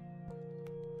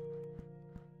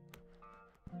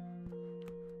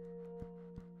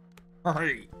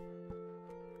 Hey.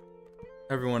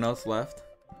 Everyone else left.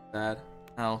 Sad.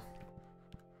 Now,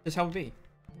 just how it be.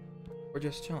 We're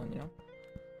just chilling, you know?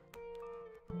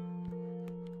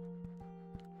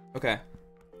 Okay.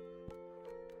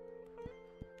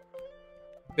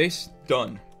 Base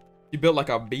done. You built like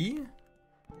a bee?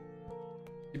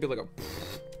 You built like a...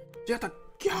 You have to...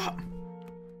 Yeah.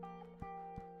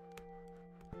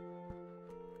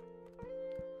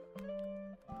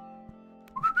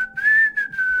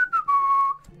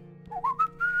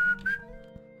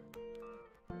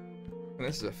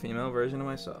 This is a female version of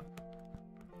myself.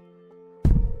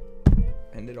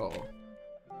 End it all.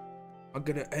 I'm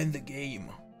gonna end the game.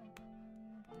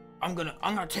 I'm gonna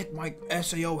take my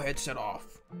SAO headset off.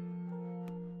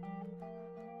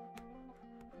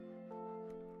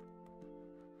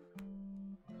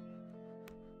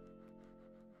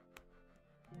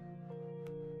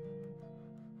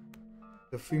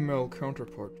 The female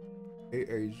counterpart,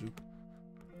 Zu.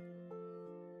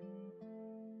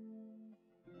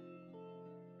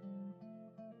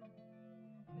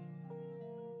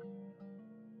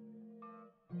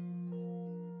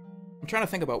 I'm trying to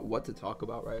think about what to talk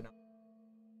about right now.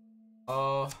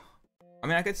 I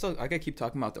mean, I could keep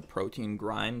talking about the protein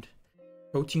grind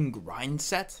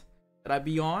set that I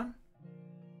be on,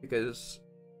 because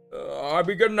I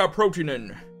be getting that protein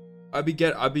in. I be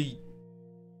going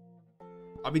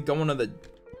to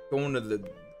the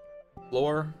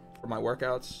floor for my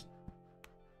workouts.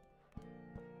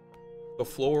 The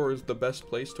floor is the best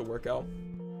place to work out,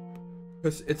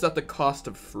 because it's at the cost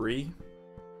of free.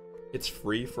 It's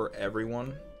free for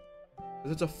everyone,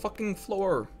 because it's a fucking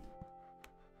floor.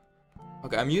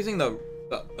 Okay, I'm using the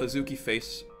Azuki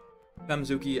face,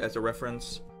 Femzuki, as a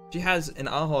reference. She has an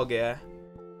ahoge.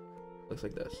 Looks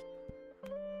like this.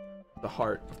 The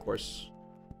heart, of course.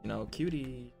 You know,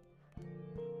 cutie.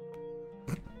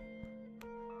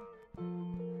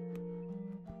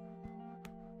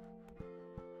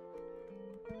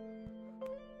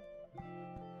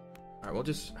 Alright, we'll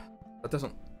just... That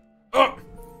doesn't... Ugh!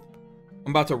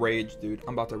 I'm about to rage, dude.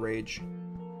 I'm about to rage.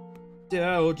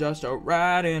 Still just a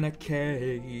rat in a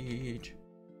cage.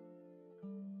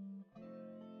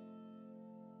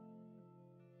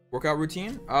 Workout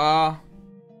routine? I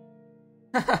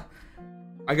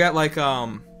got like,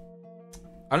 I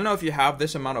don't know if you have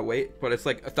this amount of weight, but it's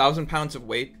like 1,000 pounds of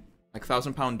weight, like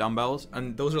 1,000-pound dumbbells,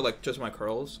 and those are like just my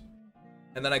curls.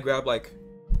 And then I grab like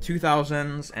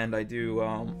 2,000s, and I do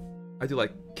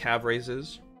like calf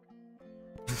raises.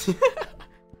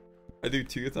 I do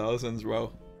 2,000s,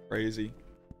 bro. Crazy.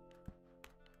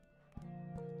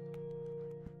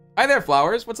 Hi there,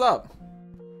 Flowers. What's up?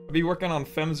 I'll be working on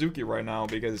Femzuki right now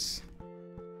because...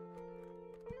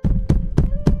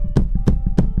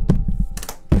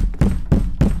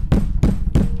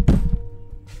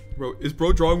 Bro, is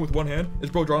bro drawing with one hand? Is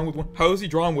bro drawing with one? How is he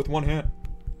drawing with one hand?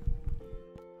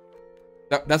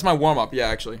 That's my warm-up. Yeah,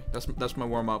 actually. That's my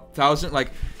warm-up.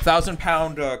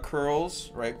 1,000-pound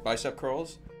curls, right? Bicep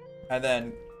curls. And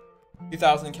then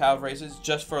 2,000 calf raises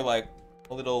just for like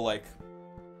a little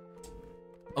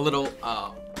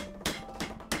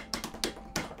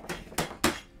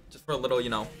just for a little, you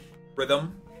know,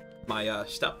 rhythm, my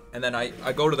step. And then I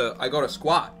go to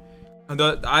squat. And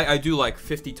I do like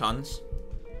 50 tons.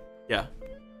 Yeah.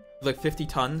 Like 50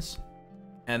 tons.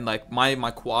 And like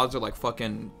my quads are like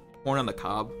fucking corn on the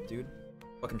cob, dude.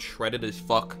 Fucking shredded as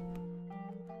fuck.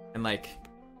 And like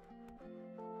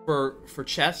for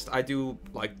chest, I do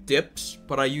like dips,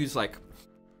 but I use like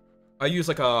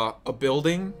a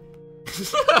building.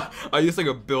 I use like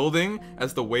a building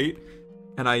as the weight,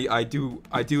 and I do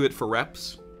it for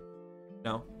reps.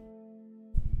 No.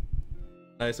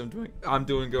 Nice, I'm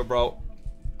doing good, bro.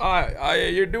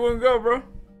 You're doing good, bro.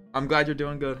 I'm glad you're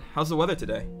doing good. How's the weather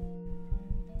today?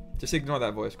 Just ignore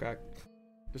that voice crack.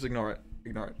 Just ignore it.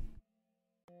 Ignore it.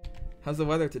 How's the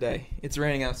weather today? It's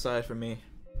raining outside for me.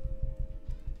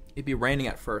 It'd be raining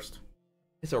at first.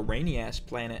 It's a rainy ass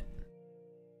planet.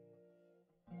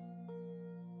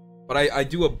 But I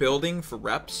do a building for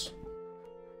reps.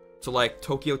 So like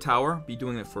Tokyo Tower, be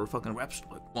doing it for fucking reps.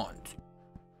 Like 1, 2,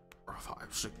 4, 5,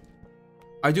 6.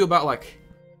 I do about like,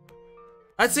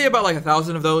 I'd say about like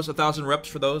 1,000 of those, 1,000 reps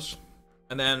for those.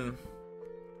 And then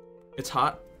it's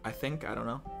hot, I think. I don't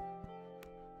know.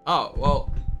 Oh,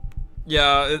 well,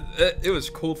 yeah, it was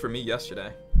cold for me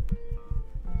yesterday.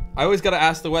 I always gotta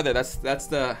ask the weather. That's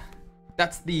the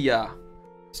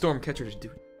storm catcher's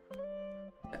duty.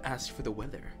 Ask for the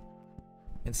weather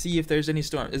and see if there's any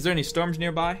storm. Is there any storms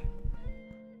nearby?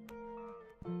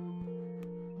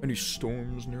 Any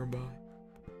storms nearby?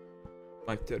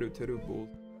 Like Teru Bulls.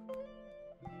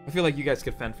 I feel like you guys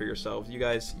could fend for yourselves. You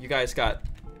guys got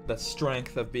the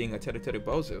strength of being a Teru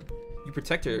Bozu. You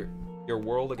protect your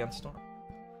world against storm.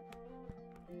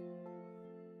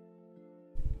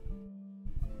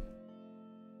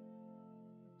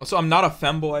 Also, I'm not a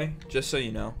femboy, just so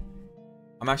you know.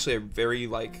 I'm actually a very,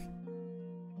 like,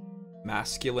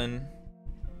 masculine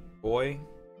boy.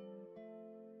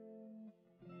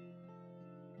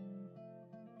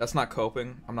 That's not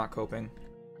coping. I'm not coping.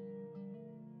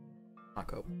 Not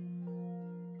coping.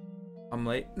 I'm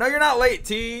late. No, you're not late,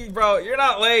 T, bro. You're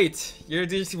not late.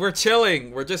 We're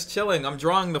chilling. We're just chilling. I'm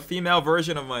drawing the female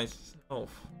version of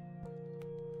myself.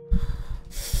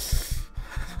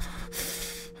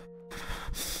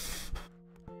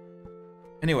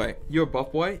 Anyway, you a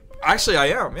buff boy? Actually, I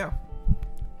am, yeah.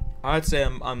 I'd say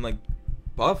I'm like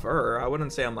buffer. I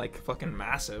wouldn't say I'm like fucking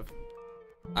massive.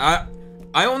 I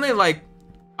only like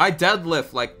I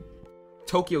deadlift like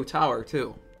Tokyo Tower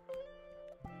too.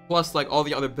 Plus like all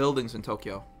the other buildings in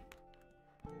Tokyo.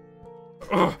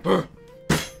 I'm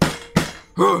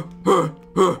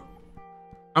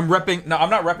repping. No, I'm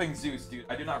not repping Zeus, dude.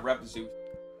 I do not rep Zeus.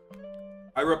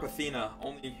 I rep Athena.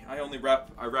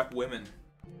 I rep women.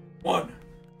 1,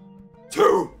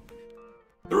 2,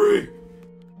 3,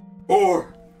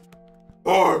 4,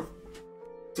 5,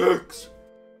 6,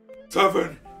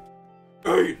 7,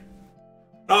 8,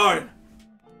 9,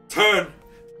 10,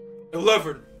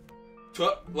 11.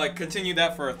 Like, continue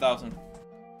that for 1,000.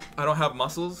 I don't have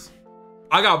muscles.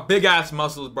 I got big ass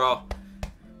muscles, bro.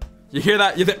 You hear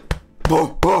that? You think?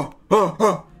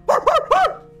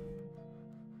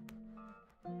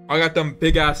 I got them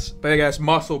big ass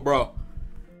muscle, bro.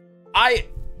 I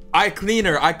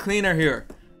cleaner here.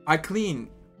 I clean.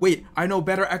 Wait, I know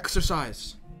better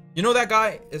exercise. You know that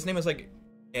guy? His name is like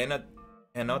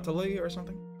Anatoly or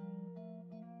something.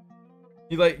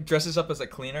 He like dresses up as a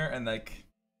cleaner and like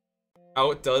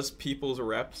outdoes people's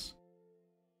reps.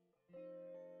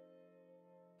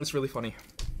 It's really funny.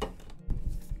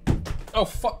 Oh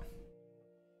fuck.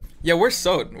 Yeah, where's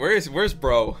Sode? Where's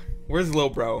bro? Where's lil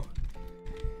bro?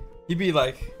 He'd be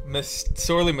like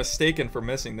sorely mistaken for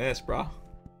missing this, bro.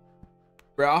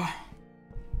 Bro.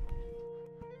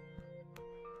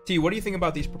 T, what do you think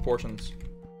about these proportions?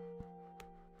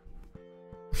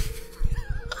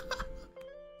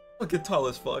 Look at tall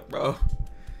as fuck, bro.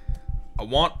 I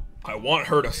want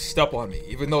her to step on me,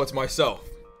 even though it's myself.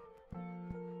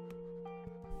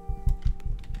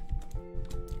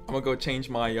 I'm gonna go change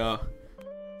my let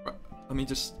me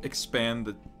just expand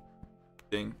the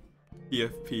thing.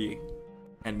 PFP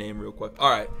and name real quick.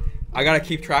 Alright. I gotta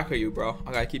keep track of you, bro.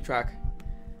 I gotta keep track.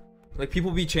 Like,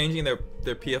 people be changing their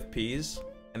PFPs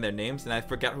and their names, and I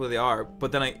forget who they are.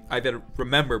 But then I gotta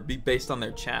remember, based on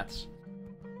their chats.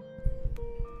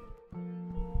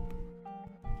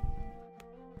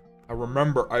 I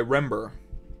remember.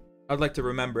 I'd like to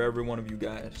remember every one of you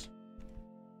guys.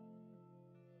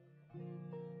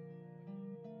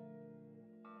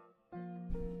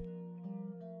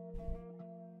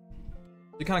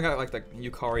 You kind of got like the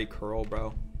Yukari curl,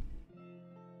 bro.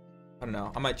 I don't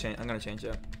know. I might change. I'm gonna change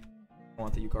it. I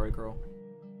want the Yukari curl.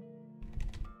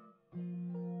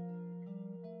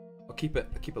 I'll keep it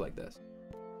like this.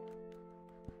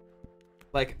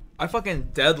 Like, I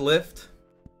fucking deadlift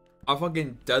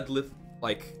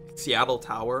like Seattle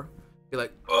Tower. Be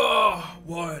like,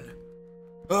 1,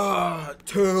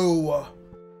 2,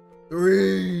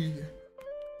 3.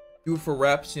 Do it for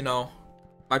reps, you know.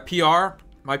 My PR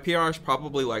is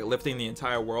probably like lifting the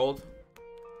entire world.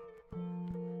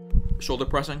 Shoulder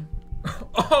pressing.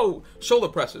 Oh, shoulder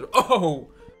presses. Oh,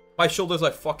 my shoulders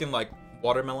like fucking like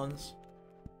watermelons.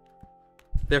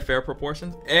 They're fair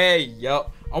proportions. Hey,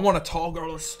 yo, I want a tall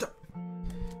girl to step.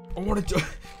 I want to.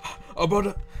 About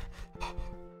to.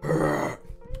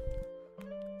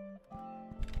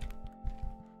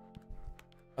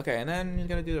 Okay, and then you're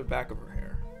gonna do the back of her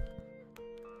hair.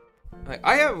 Like,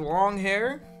 I have long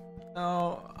hair.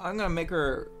 No, I'm gonna make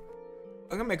her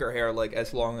hair like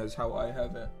as long as how I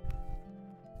have it.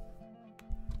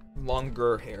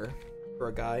 Longer hair for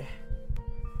a guy,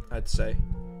 I'd say.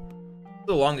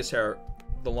 The longest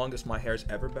my hair's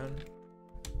ever been.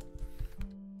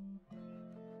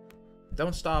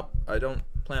 Don't stop. I don't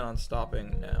plan on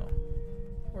stopping now.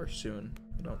 Or soon.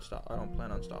 I don't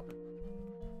plan on stopping.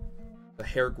 The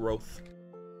hair growth.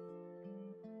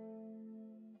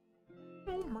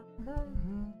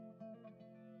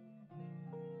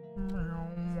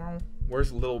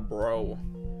 Where's Lil Bro?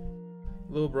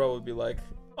 Lil Bro would be like,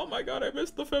 oh my god, I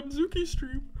missed the Femzuki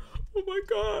stream. Oh my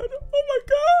god. Oh my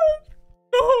god.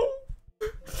 No.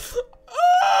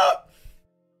 Ah!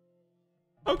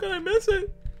 How can I miss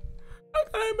it? How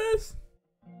can I miss?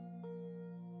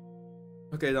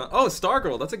 Okay, done. Oh,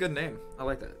 Stargirl. That's a good name. I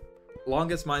like that.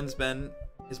 Longest mine's been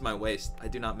is my waist. I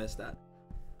do not miss that.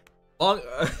 Long.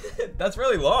 That's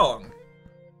really long.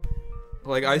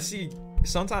 Like, I see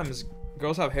sometimes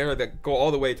girls have hair that go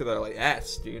all the way to their like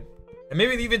ass, dude, and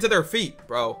maybe even to their feet,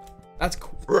 bro. That's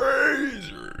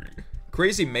crazy.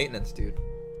 Crazy maintenance, dude.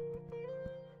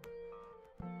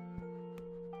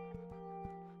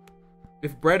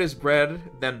 If bread is bread,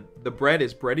 then the bread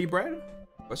is bready bread?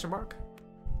 Question mark?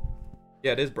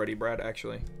 Yeah, it is bready bread,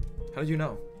 actually. How did you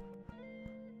know?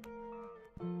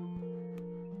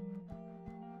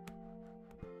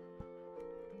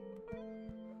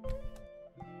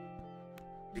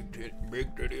 Big titty,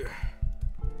 big titty.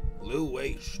 Little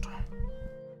waist.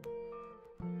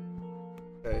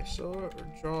 Okay, so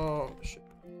jaw. Shit.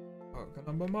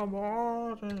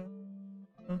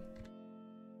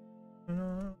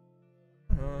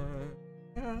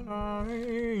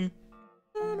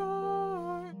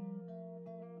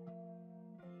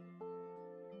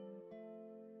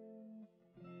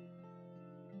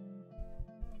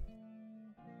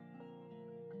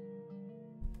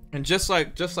 And just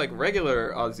like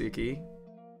regular Azuki,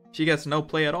 she gets no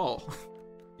play at all.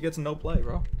 She gets no play,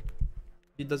 bro.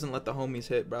 She doesn't let the homies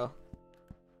hit, bro.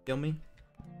 Feel me?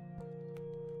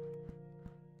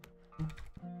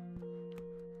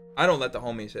 I don't let the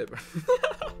homies hit, bro.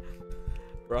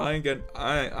 Bro, I ain't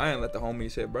let the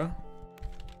homies hit, bro.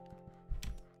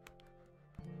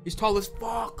 He's tall as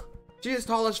fuck. She is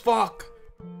tall as fuck.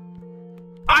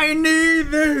 I need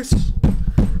this.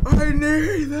 I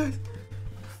need this.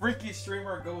 Freaky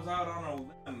streamer goes out on a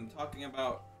limb talking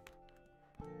about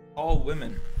all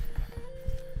women.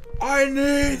 I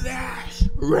need this.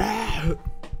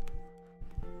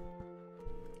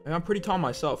 And I'm pretty tall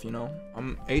myself, you know.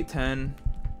 I'm 8'10",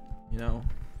 you know,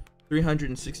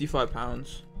 365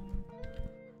 pounds.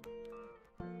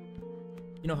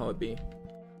 You know how it be.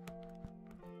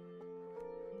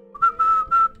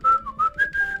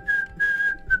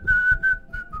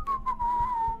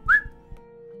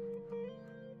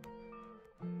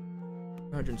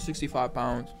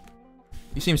 £165.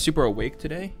 You seem super awake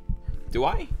today. Do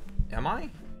I? Am I?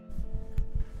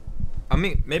 I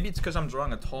mean, maybe it's because I'm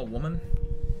drawing a tall woman.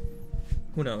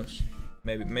 Who knows?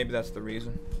 Maybe that's the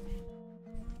reason.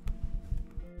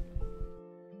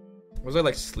 Was I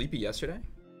like sleepy yesterday?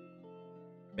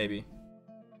 Maybe.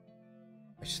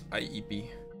 I eepy.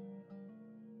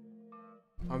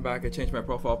 I'm back. I changed my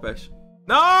profile pics.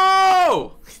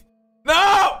 No!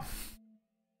 No!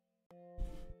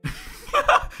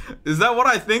 Is that what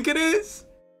I think it is?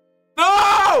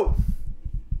 No!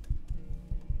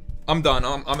 I'm done.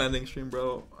 I'm ending stream,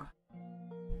 bro.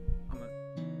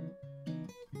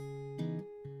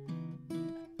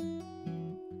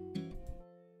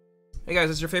 Hey guys,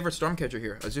 it's your favorite storm catcher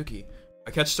here, Azuki.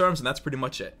 I catch storms and that's pretty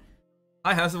much it.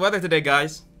 Hi, how's the weather today,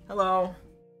 guys? Hello.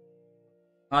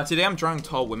 Today I'm drawing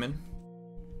tall women.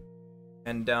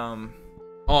 And,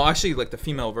 oh, actually, like the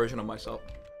female version of myself.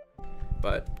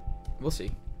 But, we'll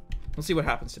see. We'll see what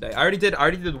happens today. I already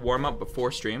did warm-up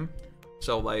before stream.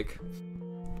 So, like,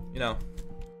 you know.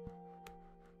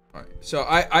 Alright, so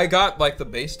I got, like, the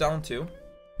base down, too.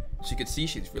 So you can see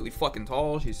she's really fucking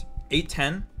tall. She's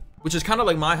 8'10", which is kind of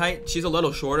like my height. She's a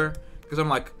little shorter, because I'm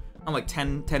like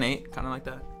 10'8", kind of like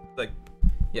that. Like,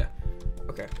 yeah.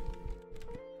 Okay.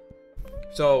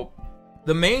 So,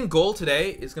 the main goal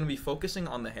today is going to be focusing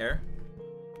on the hair.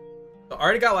 So I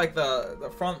already got, like, the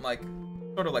front, like,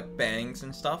 sort of, like, bangs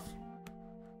and stuff.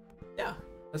 Yeah.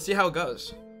 Let's see how it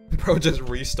goes. Bro just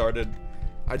restarted.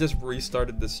 I just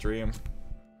restarted the stream.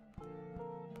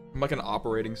 I'm like an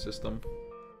operating system.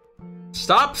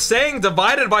 Stop saying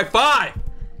divided by 5!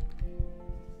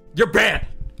 You're banned!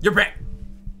 You're banned!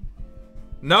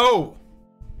 No!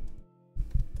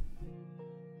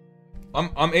 I'm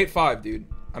 8'5", dude.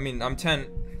 I mean, I'm 10.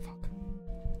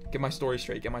 Fuck. Get my story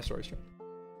straight. Get my story straight.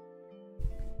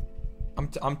 I'm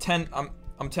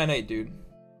 10'8", dude.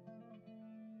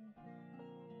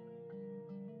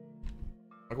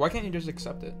 Like, why can't you just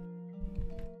accept it?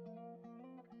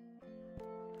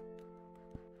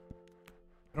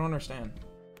 I don't understand.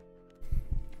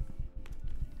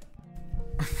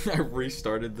 I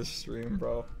restarted the stream,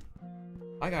 bro.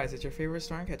 Hi guys, it's your favorite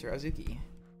stormcatcher, Azuki.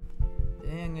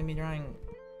 Today I'm gonna be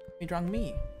drawing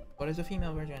me. What is the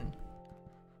female version?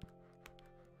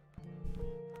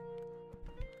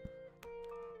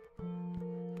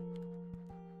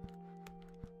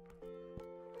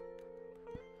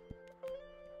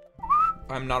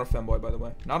 I'm not a femboy, by the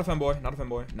way. Not a femboy, not a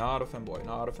femboy, not a femboy,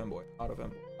 not a femboy, not a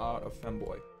femboy, not a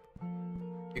femboy.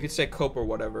 You could say cope or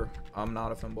whatever. I'm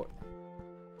not a femboy.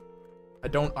 I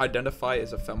don't identify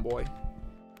as a femboy.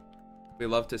 We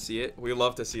love to see it. We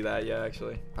love to see that, yeah,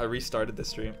 actually. I restarted the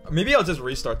stream. Maybe I'll just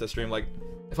restart the stream, like,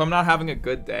 If I'm not having a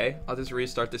good day, I'll just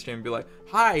restart the stream and be like,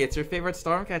 "Hi, it's your favorite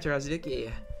Stormcatcher,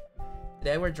 Azuki.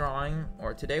 Today we're drawing,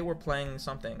 or today we're playing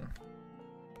something."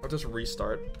 I'll just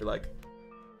restart, be like,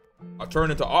 I'll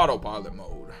turn into autopilot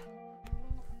mode.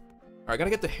 Alright, I gotta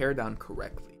get the hair down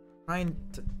correctly. Trying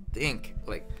to think.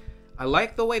 Like, I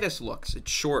like the way this looks.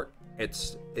 It's short.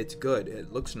 It's good.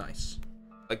 It looks nice.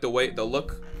 Like the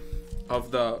look of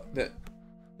the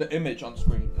image on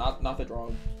screen, not the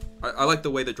drawing. I like the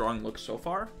way the drawing looks so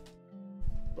far.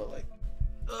 But like,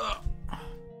 ugh.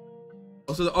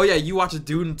 Also, oh yeah, you watched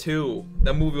Dune 2.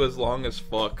 That movie was long as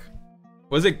fuck.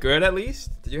 Was it good at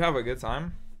least? Did you have a good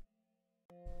time?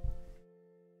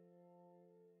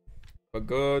 A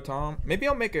good time? Maybe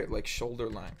I'll make it like shoulder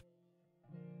length.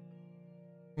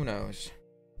 Who knows?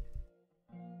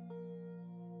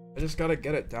 I just gotta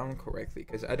get it down correctly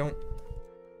because I don't.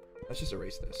 Let's just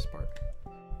erase this part.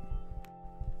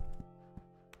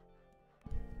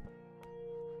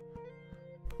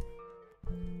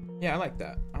 Yeah, I like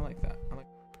that. I like that. I like.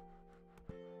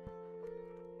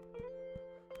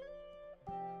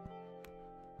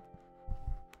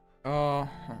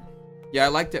 Yeah, I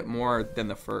liked it more than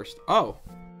the first. Oh,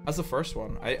 that's the first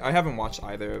one. I haven't watched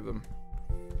either of them.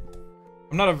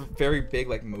 I'm not a very big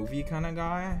like movie kind of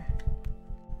guy.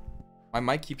 My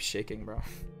mic keeps shaking, bro.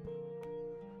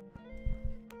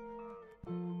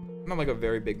 I'm not like a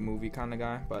very big movie kind of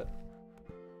guy, but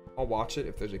I'll watch it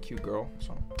if there's a cute girl.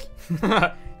 So,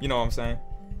 you know what I'm saying.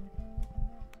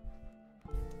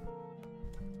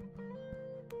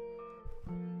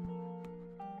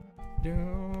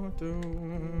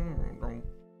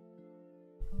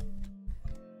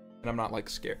 And I'm not like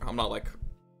scared. I'm not like.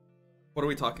 What are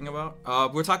we talking about?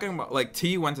 We're talking about like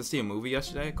T went to see a movie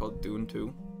yesterday called Dune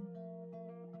 2.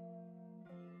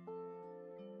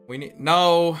 We need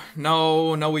no,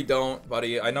 we don't,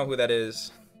 buddy. I know who that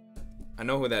is. I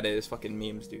know who that is. Fucking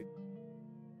memes, dude.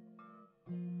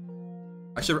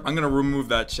 I'm gonna remove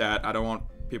that chat. I don't want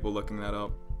people looking that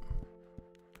up.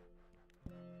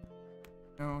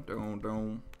 No,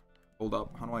 don't. Hold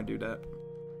up. How do I do that?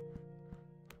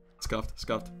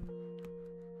 Scuffed.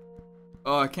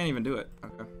 Oh, I can't even do it.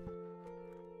 Okay.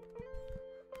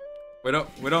 We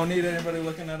don't need anybody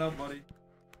looking that up, buddy.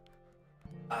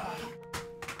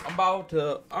 I'm about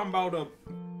to.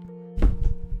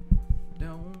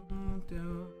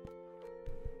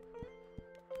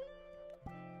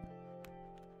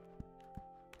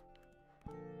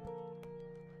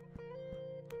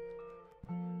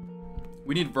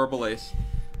 We need verbal ace.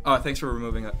 Oh, thanks for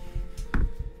removing it.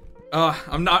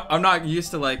 I'm not used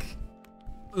to like.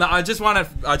 No, I just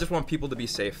want people to be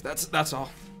safe. That's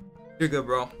all. You're good,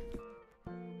 bro.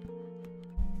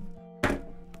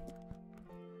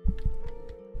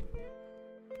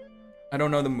 I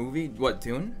don't know the movie. What,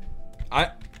 Dune?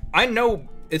 I know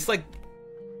it's like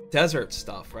desert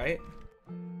stuff, right?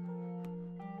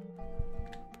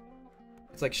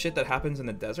 It's like shit that happens in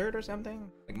the desert or something?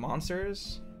 Like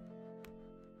monsters?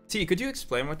 T, could you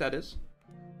explain what that is?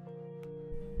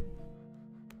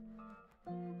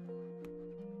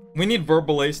 We need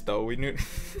verbal ace though. We need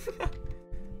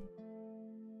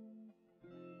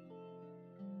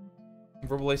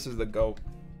verbal ace is the GOAT.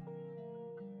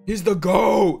 He's the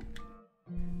GOAT!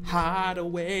 Hide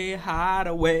away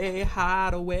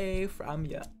from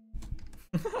ya.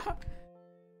 Do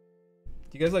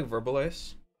you guys like verbal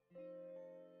ace?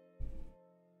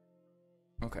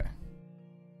 Okay.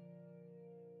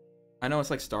 I know it's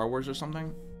like Star Wars or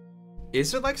something.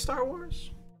 Is it like Star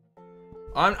Wars?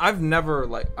 I've never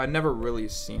really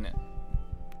seen it.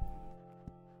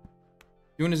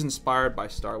 Dune is inspired by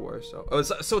Star Wars, so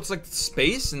so it's like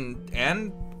space and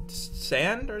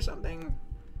sand or something.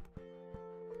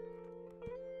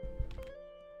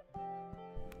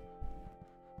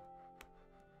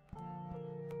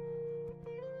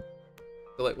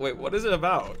 So like, wait, what is it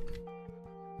about?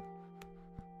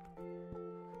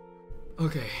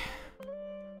 Okay.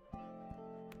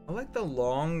 I like the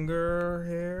longer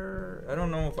hair. I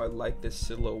don't know if I like this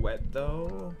silhouette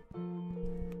though.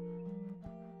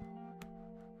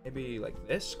 Maybe like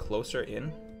this, closer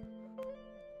in.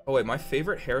 Oh wait, my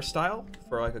favorite hairstyle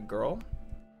for like a girl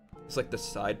is like the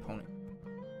side pony.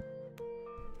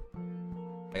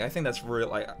 Like I think that's real.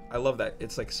 Like I love that.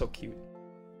 It's like so cute.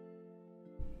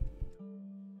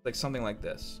 Like something like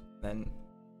this. Then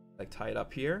like tie it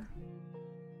up here.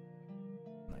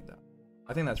 Like that.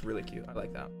 I think that's really cute. I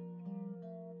like that.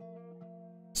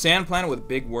 Sand planet with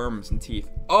big worms and teeth.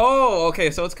 Oh,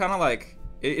 okay. So it's kind of like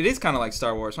it is kind of like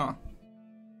Star Wars, huh?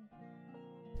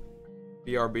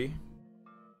 BRB.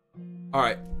 All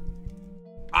right.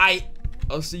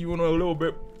 I'll see you in a little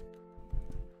bit.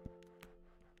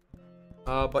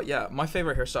 But yeah, my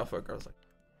favorite hairstyle for a girl is like.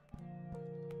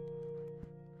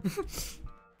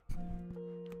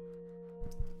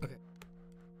 Okay.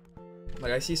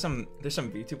 Like I see there's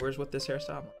some VTubers with this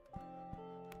hairstyle.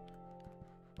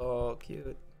 Oh,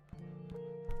 cute.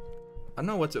 I don't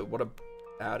know what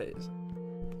about it is.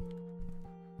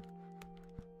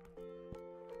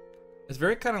 It's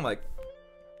very kind of like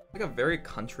a very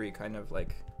country kind of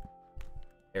like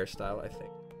hairstyle, I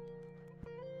think.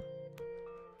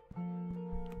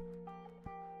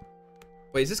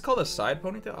 Wait, is this called a side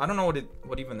ponytail? I don't know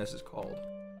what even this is called.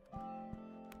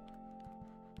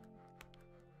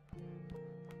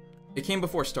 It came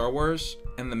before Star Wars,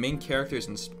 and the main character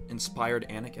is inspired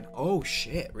Anakin. Oh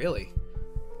shit, really?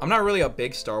 I'm not really a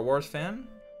big Star Wars fan,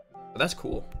 but that's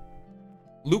cool.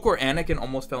 Luke or Anakin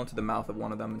almost fell into the mouth of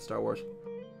one of them in Star Wars.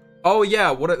 Oh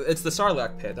yeah, it's the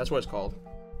Sarlacc pit. That's what it's called.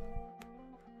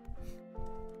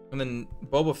 And then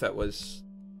Boba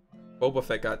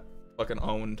Fett got fucking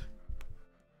owned.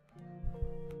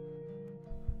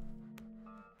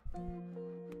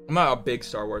 I'm not a big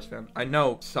Star Wars fan. I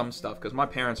know some stuff because my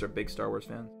parents are big Star Wars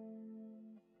fans.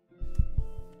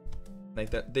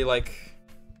 Like that, they like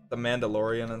the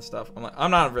Mandalorian and stuff.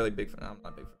 I'm not a really big fan. I'm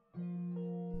not a big fan.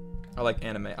 I like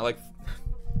anime. I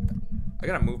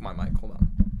gotta move my mic. Hold on.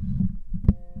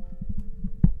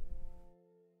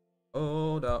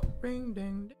 Hold up. Ring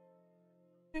ding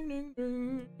ding ding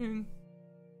ding ding.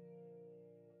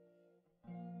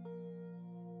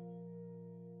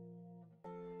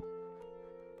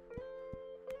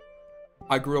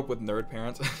 I grew up with nerd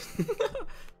parents.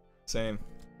 Same.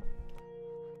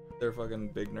 They're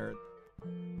fucking big nerds.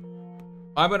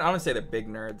 I wouldn't say they're big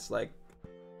nerds, like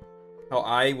how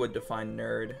I would define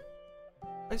nerd.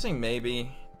 I'd say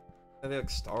maybe I think like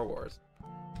Star Wars.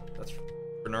 That's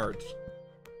for nerds.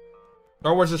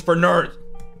 Star Wars is for nerds.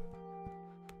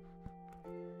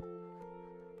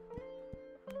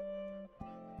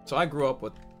 So I grew up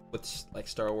with like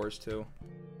Star Wars too.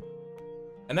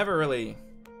 I never really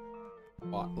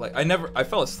like I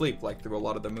fell asleep like through a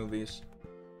lot of the movies.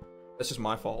 That's just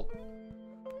my fault.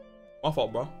 My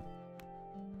fault, bro.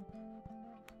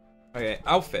 Okay,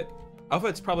 outfit.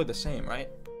 Outfit's probably the same, right?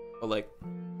 But like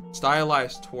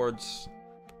stylized towards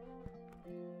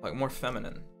like more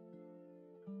feminine.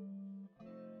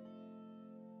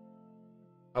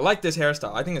 I like this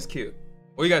hairstyle. I think it's cute.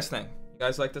 What do you guys think? You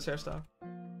guys like this hairstyle?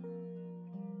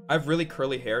 I have really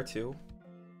curly hair too.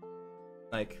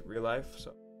 Like real life,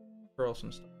 so curl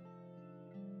some stuff.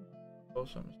 Curl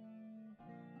some stuff.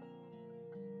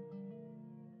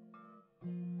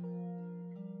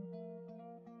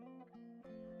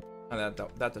 And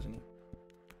that doesn't need.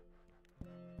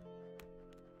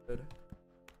 Good.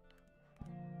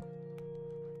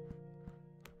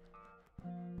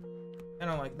 I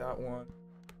don't like that one.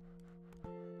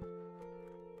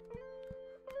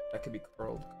 That could be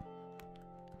curled.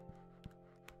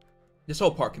 This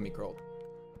whole part can be curled.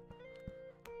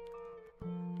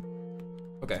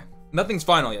 Okay. Nothing's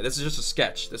final yet. This is just a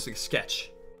sketch. This is a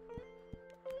sketch.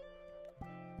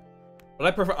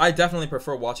 But I definitely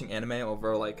prefer watching anime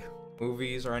over like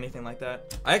movies or anything like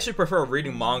that. I actually prefer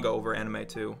reading manga over anime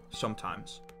too.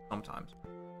 Sometimes.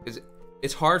 Because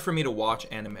it's hard for me to watch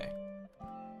anime.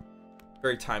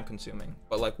 Very time consuming.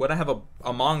 But like when I have a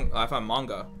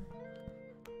manga,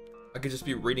 I could just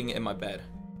be reading it in my bed.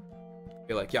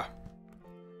 Be like, yeah.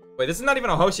 Wait, this is not even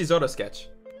a hoshizora sketch.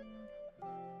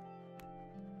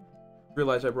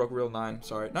 Realize I broke rule 9.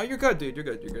 Sorry. No, you're good, dude. You're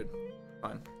good. You're good.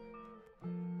 Fine.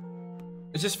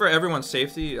 It's just for everyone's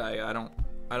safety. I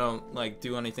don't like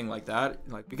do anything like that.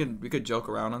 Like we could joke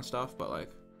around on stuff, but like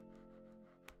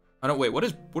I don't wait, what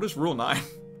is rule 9?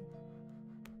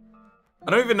 I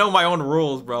don't even know my own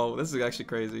rules, bro. This is actually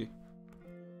crazy.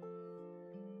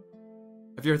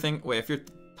 If you're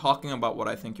talking about what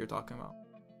I think you're talking about.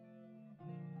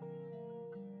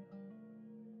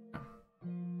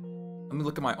 Let me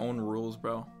look at my own rules,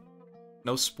 bro.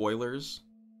 No spoilers.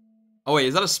 Oh wait,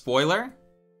 is that a spoiler?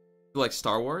 Like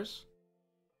Star Wars?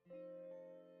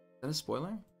 Is that a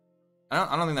spoiler?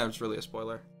 I don't think that was really a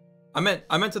spoiler. I meant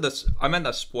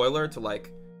a spoiler to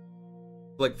like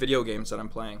video games that I'm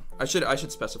playing. I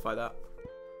should specify that.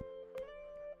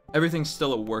 Everything's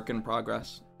still a work in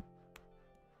progress.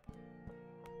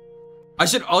 I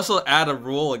should also add a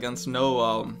rule against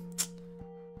no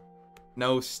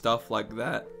stuff like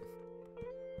that.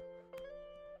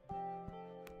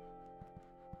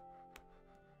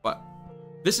 But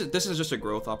this is just a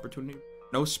growth opportunity.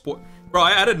 No bro,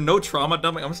 I added no trauma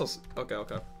dumping. I'm so okay.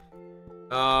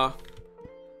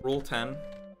 Rule 10.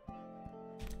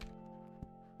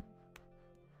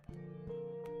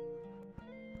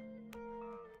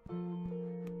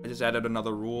 just added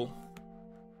another rule.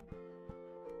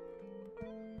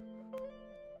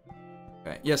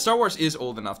 Okay. Yeah, Star Wars is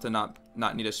old enough to not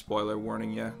need a spoiler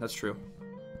warning. Yeah, that's true.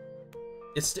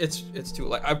 It's too,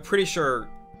 like, I'm pretty sure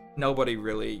nobody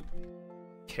really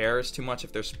cares too much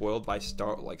if they're spoiled by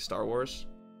Star Wars.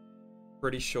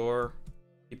 Pretty sure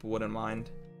people wouldn't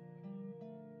mind.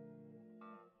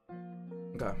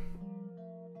 Okay.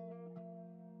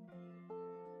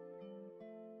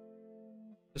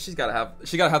 She gotta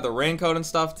have the raincoat and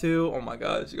stuff too. Oh my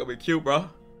god, she's gonna be cute, bro.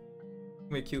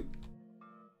 Gonna be cute.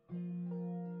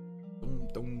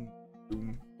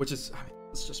 Which is, I mean,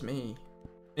 it's just me.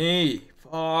 Hey,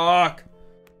 fuck.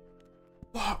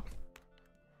 Fuck.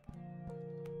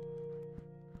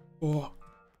 Fuck.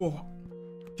 Fuck.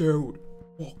 Dude.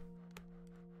 Fuck.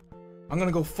 I'm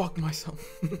gonna go fuck myself.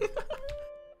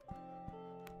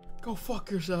 Go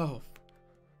fuck yourself.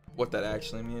 What that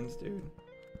actually means, dude.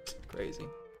 Crazy.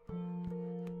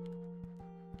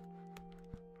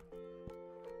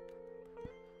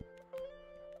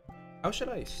 How should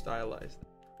I stylize that?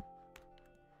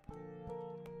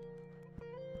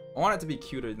 I want it to be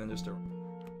cuter than just a...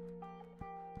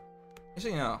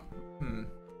 Actually, no.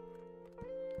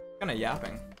 Kinda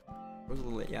yapping. I was a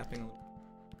little yapping.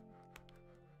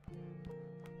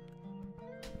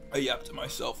 I yapped to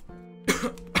myself.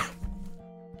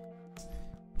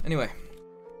 Anyway.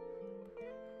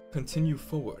 Continue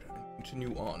forward and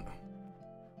continue on.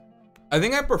 I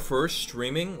think I prefer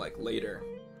streaming, like, later.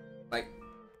 Like,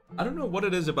 I don't know what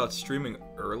it is about streaming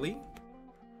early.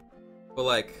 But,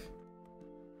 like...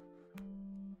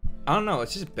 I don't know,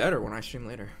 it's just better when I stream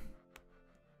later.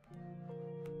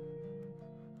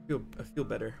 I feel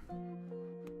better.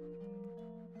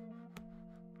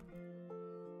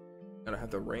 Gotta have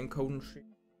the raincoat and shit.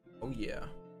 Oh yeah.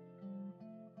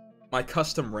 My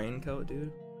custom raincoat,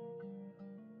 dude.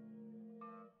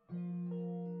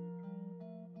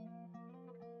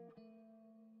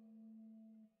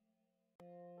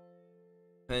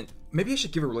 And maybe I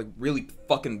should give her like really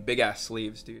fucking big ass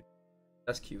sleeves, dude.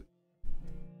 That's cute.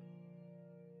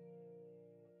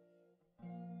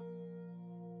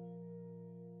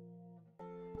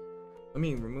 Let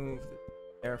me remove the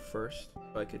hair first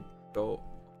so I could go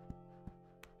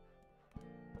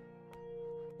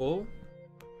full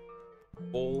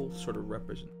sort of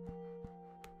represent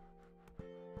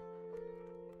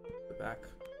the back.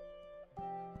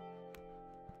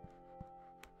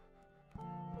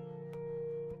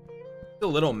 It's a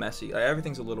little messy. Like,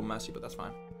 everything's a little messy, but that's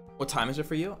fine. What time is it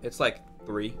for you? It's like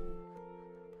 3.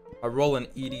 I roll an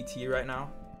EDT right now.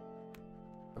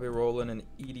 I'll be rolling an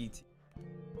EDT.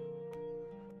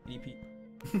 EDP.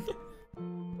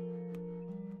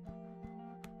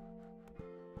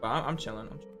 Well, I'm chilling.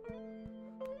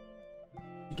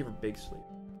 You give her big sleep.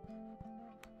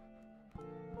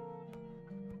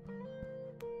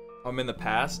 I'm in the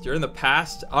past. You're in the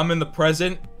past. I'm in the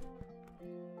present.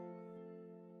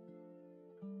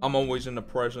 I'm always in the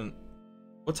present.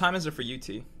 What time is it for you,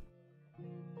 T?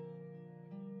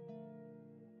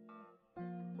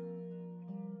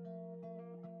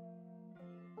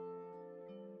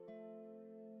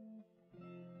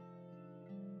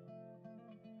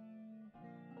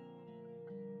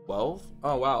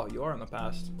 Oh wow, you are in the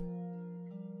past.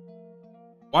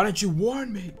 Why didn't you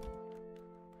warn me?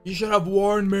 You should have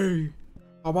warned me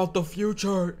about the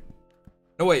future.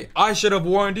 No wait, I should have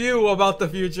warned you about the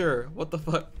future. What the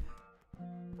fuck?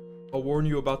 I'll warn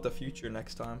you about the future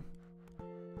next time.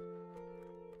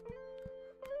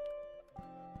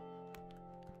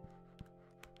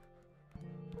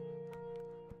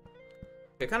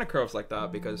 It kind of curves like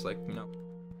that because, like, you know.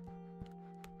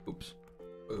 Oops.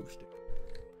 Oops, dude.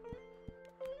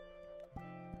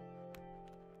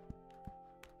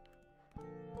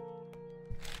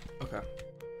 Okay.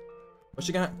 But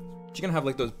she gonna have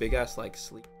like those big ass like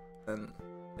sleeves, and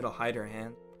it'll hide her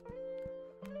hand.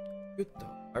 Good though.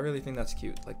 I really think that's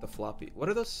cute. Like the floppy. What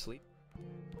are those sleep?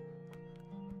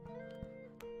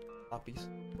 Floppies.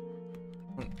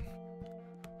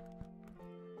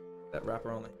 That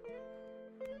wrapper only.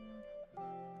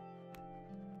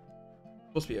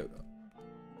 Supposed to be out.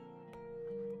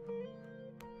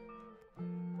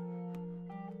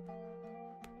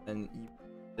 And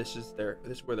this is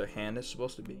where their hand is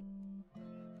supposed to be.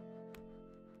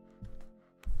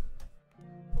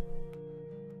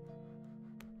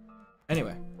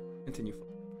 Anyway, continue.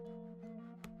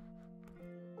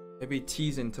 Maybe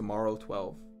T's in tomorrow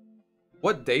 12.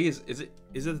 What day is it?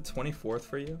 Is it the 24th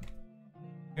for you?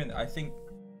 And I think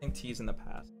T's in the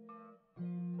past.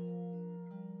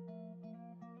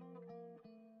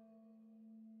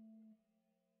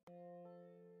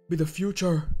 Be the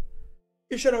future.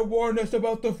 You should have warned us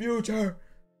about the future.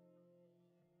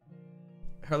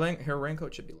 her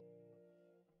raincoat should be.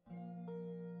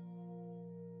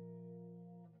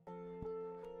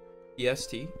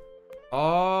 EST.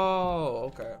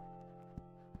 Oh, okay.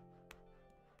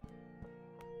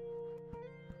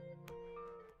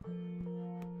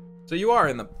 So you're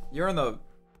in the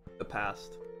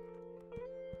past.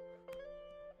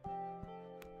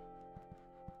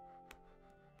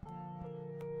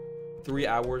 Three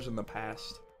hours in the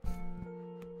past.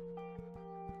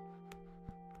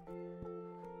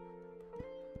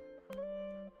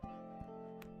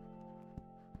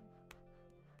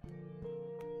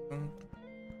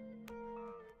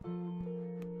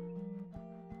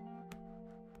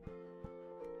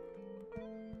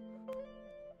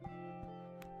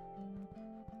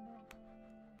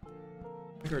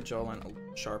 Make her jawline a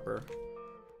little sharper.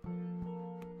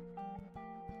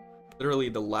 Literally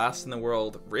the last in the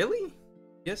world. Really?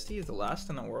 EST is the last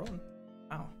in the world?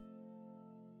 Wow.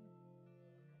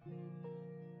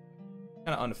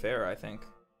 Kind of unfair, I think.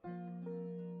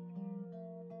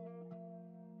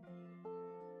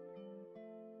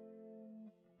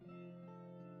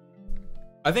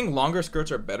 I think longer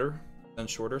skirts are better than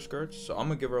shorter skirts, so I'm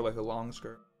gonna give her like a long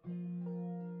skirt.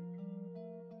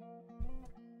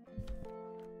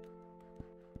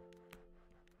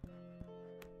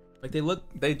 Like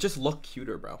they just look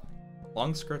cuter, bro.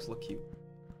 Long skirts look cute.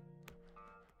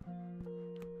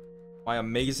 My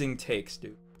amazing takes,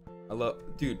 dude.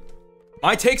 Dude,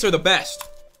 my takes are the best.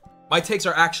 My takes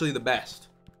are actually the best.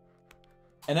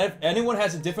 And if anyone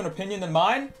has a different opinion than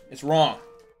mine, it's wrong.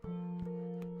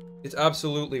 It's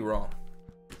absolutely wrong.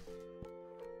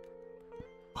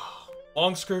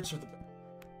 Long skirts are the best.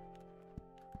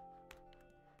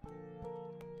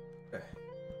 Okay.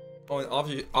 Oh,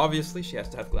 and obviously she has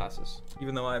to have glasses,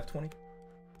 even though I have 20.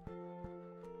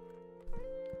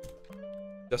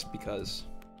 Just because.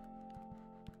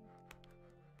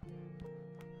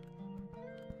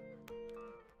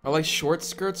 I like short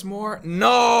skirts more?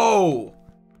 No!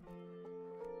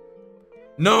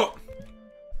 No!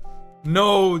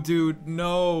 No, dude,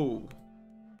 no.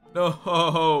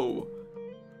 No.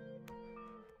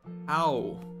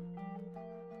 Ow.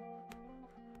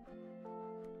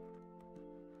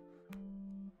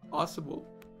 Impossible.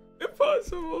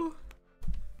 Impossible.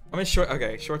 I mean,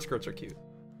 short skirts are cute.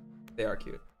 They are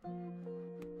cute.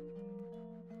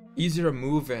 Easier to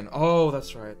move in. Oh,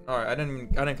 that's right. All right, I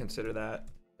didn't consider that.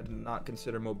 I did not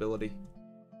consider mobility.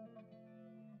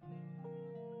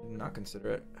 Did not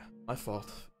consider it. My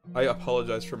fault. I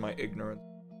apologize for my ignorance.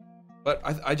 But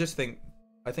I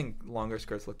think longer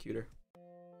skirts look cuter.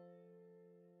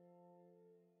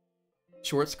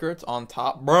 Short skirts on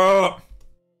top, bro.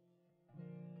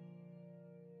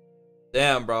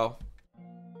 Damn, bro.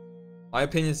 My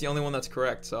opinion is the only one that's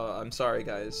correct, so I'm sorry,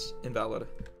 guys. Invalid.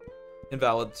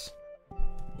 Invalids.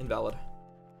 Invalid.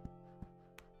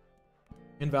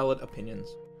 Invalid opinions.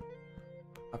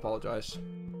 I apologize.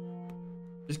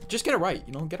 Just get it right,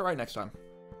 you know? Get it right next time.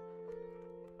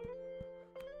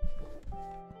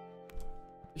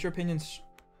 Get your opinions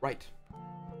right.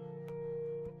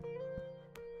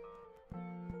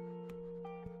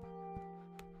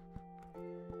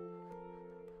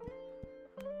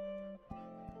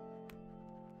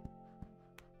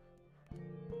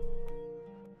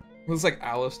 It looks like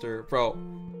Alistair, bro.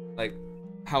 Like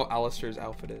how Alistair's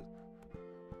outfit is.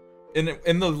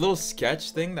 In the little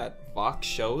sketch thing that Vox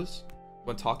shows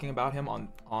when talking about him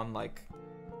on like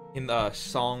in the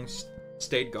song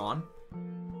Stayed Gone,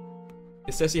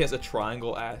 it says he has a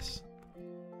triangle ass.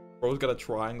 Bro's got a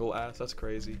triangle ass. That's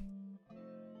crazy.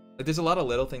 Like, there's a lot of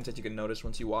little things that you can notice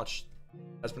once you watch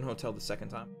Husband Hotel the second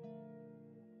time.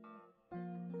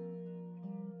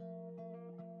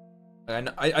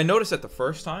 I noticed it the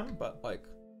first time, but like,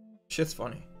 shit's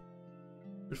funny.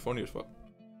 It's funny as fuck.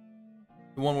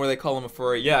 The one where they call him a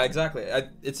furry. Yeah, exactly.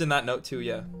 It's in that note too.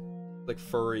 Yeah, like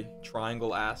furry,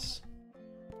 triangle ass.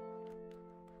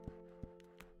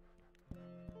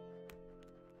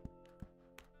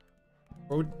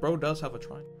 Bro does have a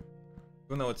triangle,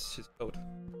 even though it's his coat.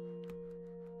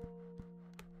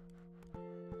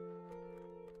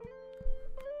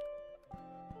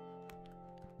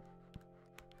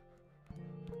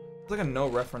 It's like a no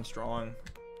reference drawing.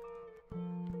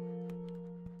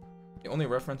 The only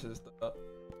reference is the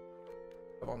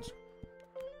on screen.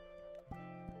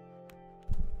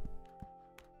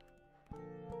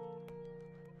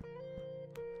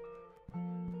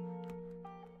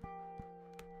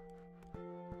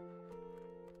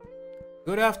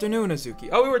 Good afternoon, Azuki.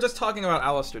 Oh, we were just talking about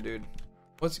Alistair, dude.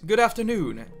 What's good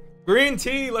afternoon? Green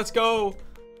tea, let's go.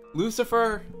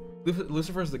 Lucifer's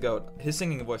the goat. His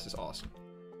singing voice is awesome.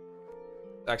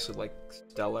 Actually, like,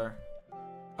 stellar.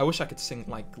 I wish I could sing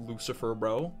like Lucifer,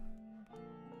 bro.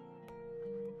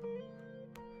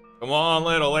 Come on,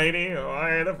 little lady,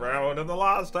 I the road of the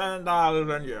last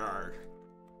 10,000 years.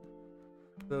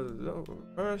 The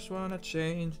first one to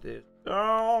change this.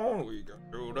 Down, we can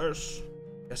do this.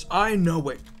 Yes, I know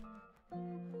it.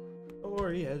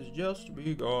 Story has just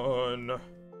begun.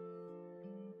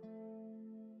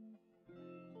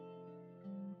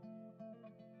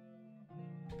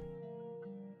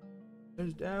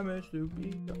 There's damage to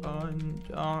be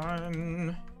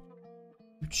undone.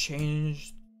 You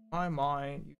changed my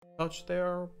mind. You touched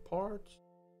their parts.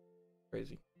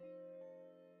 Crazy.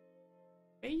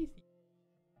 Crazy.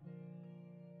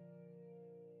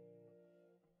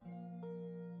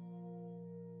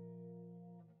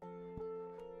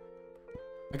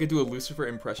 I could do a Lucifer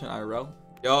impression IRL.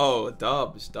 Yo,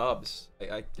 dubs.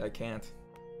 I can't.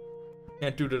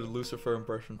 Can't do the Lucifer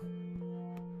impression.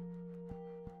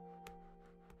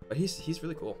 But he's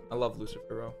really cool. I love Lucifer,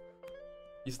 bro.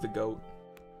 He's the goat.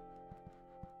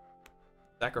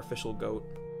 Sacrificial goat.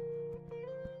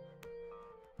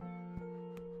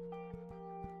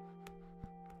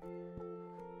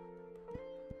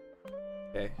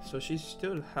 Okay, so she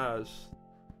still has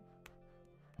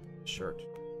a shirt.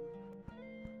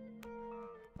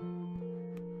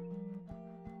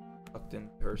 Tucked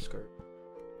into her skirt.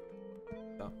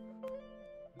 Yeah.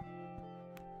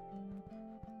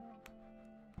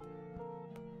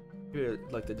 Maybe,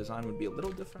 like, the design would be a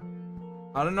little different.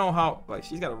 I don't know how, like,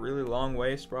 she's got a really long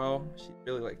waist, bro. She's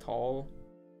really, like, tall.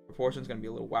 Proportion's gonna be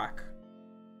a little whack.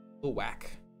 A little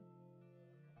whack.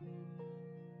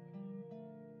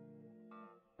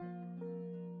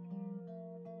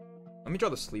 Let me draw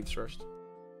the sleeves first.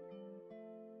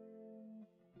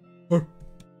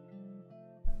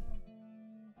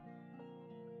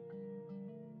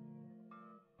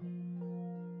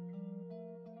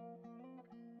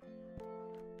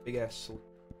 Big ass sleeve.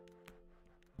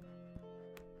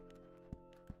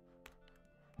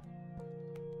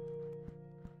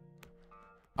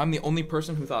 I'm the only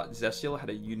person who thought Zestiel had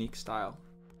a unique style.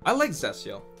 I like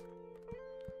Zestiel.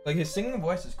 Like, his singing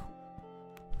voice is cool.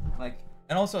 Like,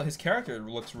 and also his character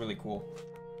looks really cool.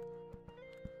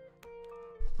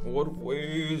 What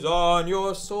weighs on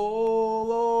your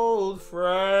soul, old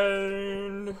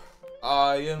friend?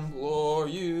 I implore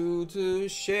you to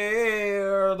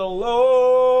share the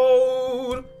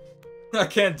load. I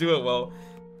can't do it well,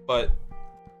 but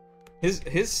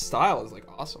his style is like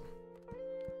awesome.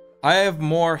 I have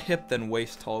more hip than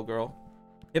waist, tall girl.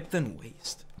 Hip than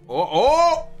waist.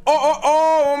 Oh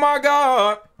my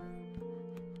god.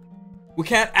 We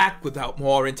can't act without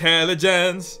more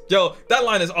intelligence. Yo, that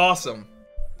line is awesome.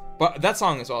 But that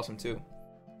song is awesome too.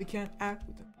 We can't act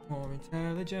without more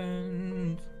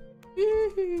intelligence.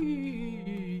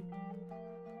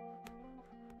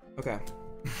 Okay.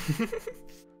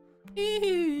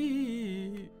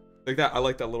 Like that, I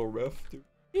like that little riff too.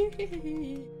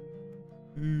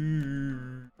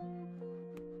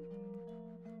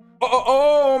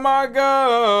 Oh my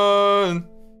god.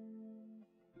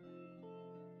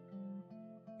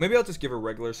 Maybe I'll just give her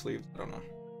regular sleeves. I don't know.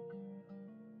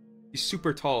 He's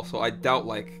super tall, so I doubt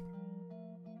like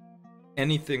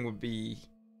anything would be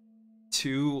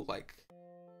too like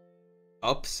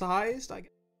upsized, I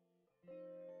guess.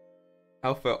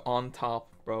 Outfit on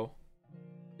top, bro.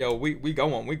 Yo, we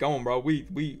going, bro.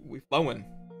 We flowing.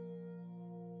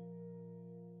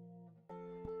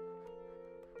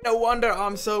 No wonder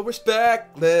I'm so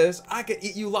respectless. I could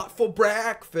eat you lot for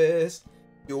breakfast.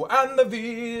 You and the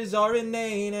V's are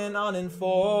inane and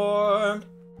uninformed.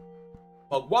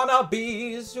 But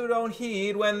wannabes who don't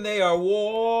heed when they are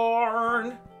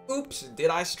warned. Oops, did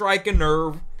I strike a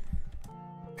nerve?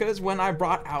 Cause when I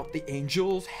brought out the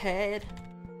angel's head,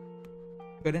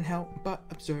 couldn't help but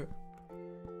observe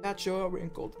that your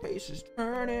wrinkled face is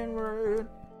turning red.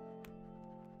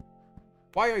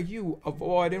 Why are you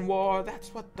avoiding war?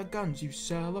 That's what the guns you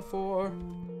sell are for.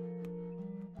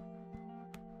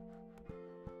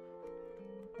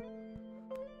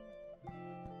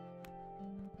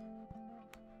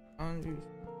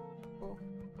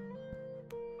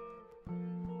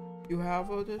 You have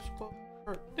a disclosure.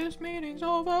 This meeting's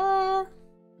over.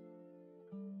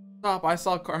 Stop! I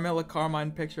saw Carmilla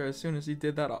Carmine picture as soon as he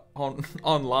did that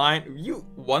online. You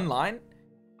one line?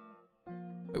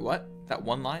 Wait, what? That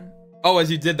one line? Oh, as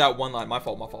you did that one line. My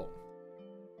fault.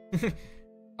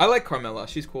 I like Carmilla.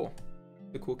 She's cool.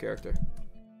 The cool character.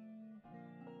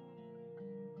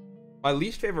 My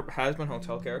least favorite Hazbin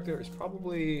Hotel character is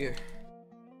probably...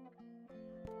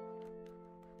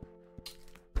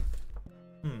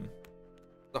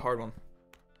 It's a hard one.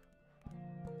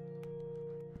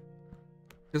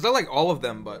 Because I like all of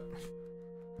them, but...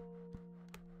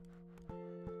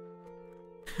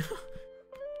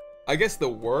 I guess the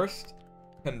worst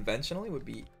conventionally would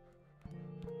be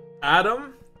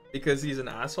Adam, because he's an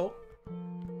asshole.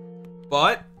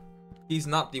 But he's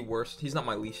not the worst. He's not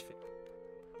my least favorite.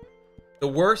 The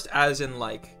worst as in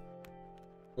like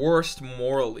worst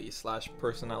morally /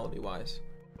 personality wise.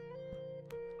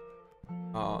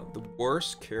 The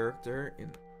worst character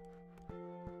in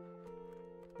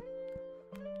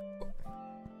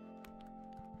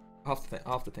I'll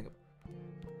have to think of it.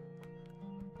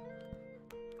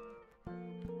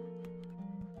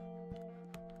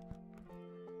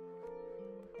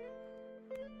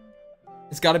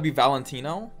 It's got to be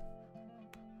Valentino.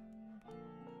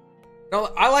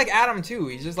 No, I like Adam too.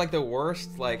 He's just like the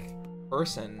worst like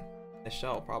person in the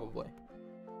show probably.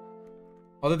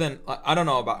 Other than I don't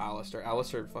know about Alistair.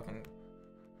 Alistair fucking.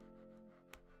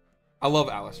 I love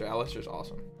Alistair. Alistair's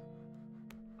awesome.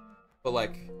 But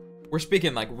like, we're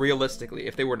speaking like realistically.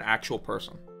 If they were an actual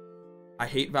person, I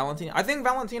hate Valentino. I think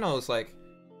Valentino is like,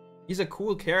 he's a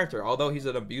cool character, although he's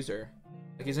an abuser.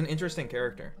 Like he's an interesting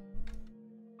character.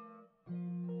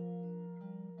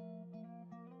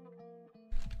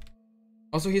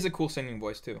 Also, he's a cool singing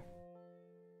voice too.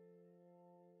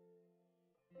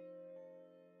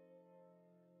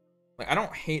 Like, I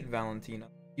don't hate Valentino,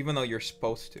 even though you're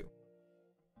supposed to.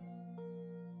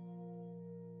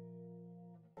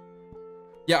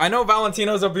 Yeah, I know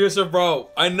Valentino's abusive, bro.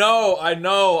 I know.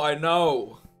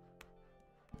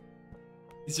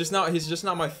 He's just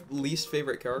not my least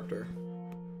favorite character.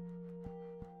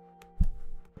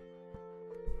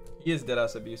 He is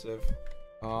deadass abusive.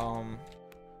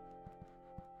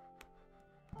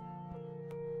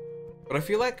 But I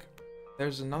feel like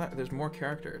there's more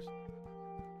characters.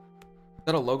 Is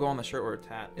that a logo on the shirt or a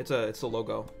tat? It's a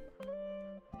logo.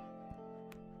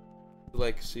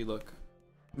 Like, see, look.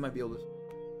 You might be able to,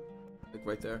 like,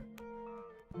 right there.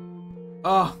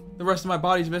 Oh, the rest of my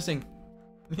body's missing.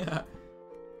 Yeah.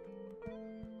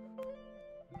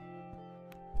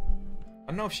 I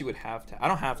don't know if she would have tats. I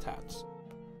don't have tats.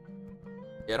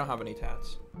 Yeah, I don't have any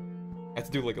tats. I have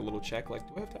to do like a little check. Like,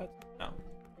 do I have tats? No.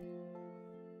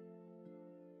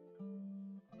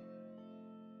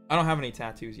 I don't have any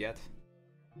tattoos yet.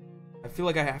 I feel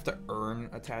like I have to earn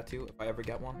a tattoo if I ever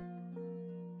get one.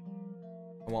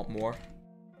 I want more.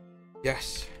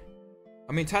 Yes.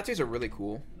 I mean, tattoos are really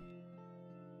cool.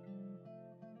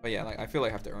 But yeah, like, I feel like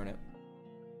I have to earn it.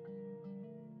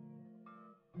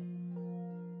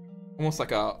 Almost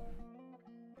like a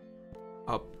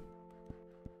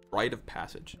rite of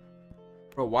passage.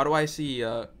 Bro, why do I see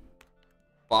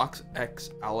Box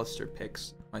X Alistair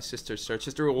pics? My sister's search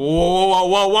history.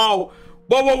 Whoa.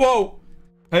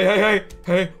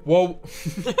 Hey, whoa.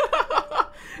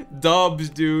 Dubs,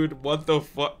 dude. What the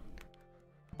fuck?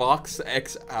 Box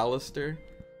X Alistair?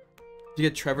 Did you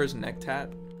get Trevor's neck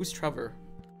tat? Who's Trevor?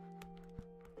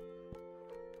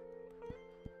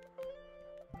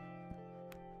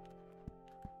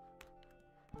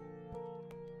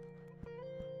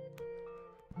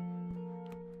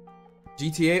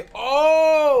 GTA.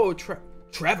 Oh,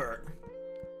 Trevor.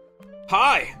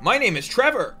 Hi, my name is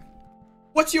Trevor.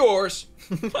 What's yours?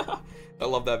 I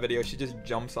love that video. She just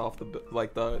jumps off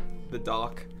the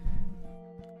dock.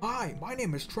 Hi, my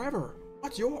name is Trevor.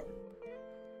 What's yours?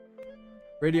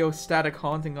 Radio Static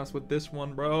haunting us with this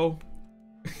one, bro.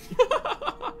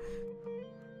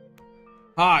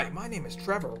 Hi, my name is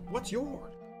Trevor. What's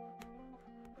yours?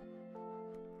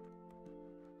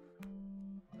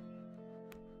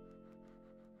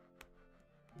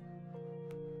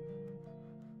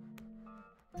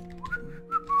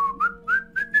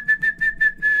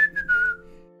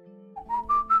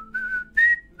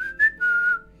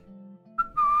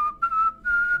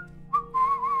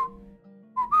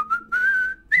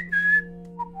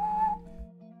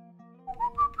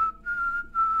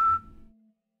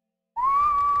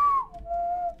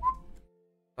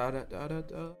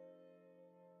 Da.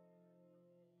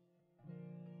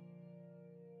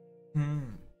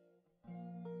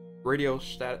 Radio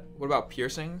stat. What about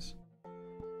piercings?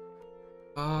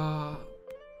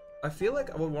 I feel like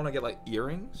I would want to get like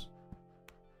earrings.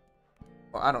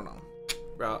 Well, I don't know,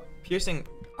 bro. Piercing.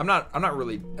 I don't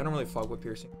really fuck with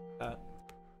piercing like that.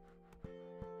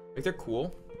 Like, they're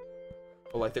cool,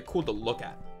 but like they're cool to look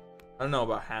at. I don't know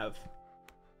about have.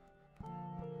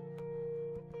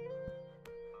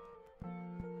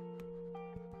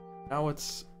 Now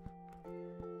it's...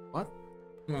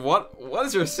 What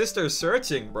is your sister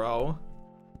searching, bro?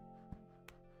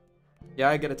 Yeah,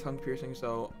 I get a tongue piercing,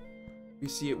 so you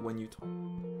see it when you talk.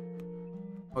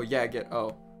 Oh yeah,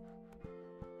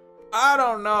 I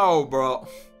don't know, bro.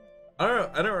 I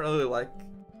don't really like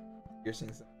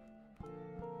piercings.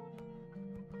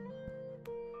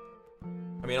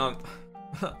 I mean, on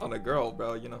on a girl,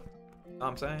 bro. You know what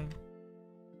I'm saying?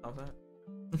 You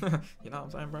know what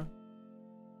I'm saying, bro?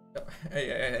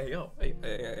 Hey, yo.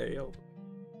 Hey, yo.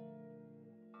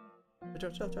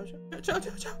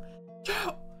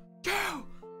 Ciao.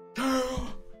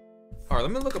 Alright,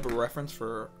 let me look up a reference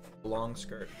for long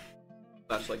skirt.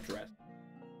 That's like dress.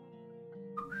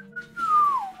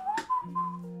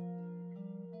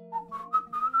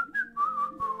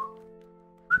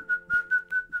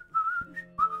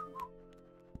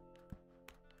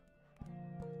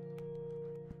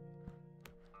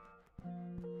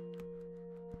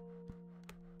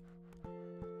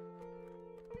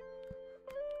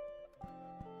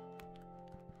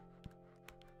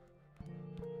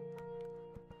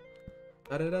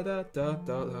 Da.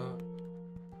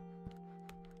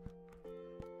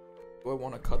 Do I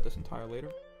want to cut this entire later?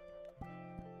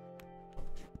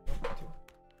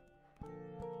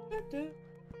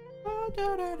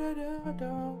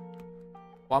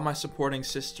 Why am I supporting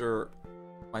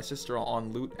my sister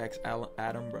on Loot X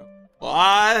Adam, bro?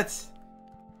 What?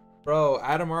 Bro,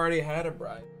 Adam already had a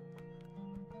bride.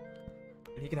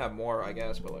 He can have more, I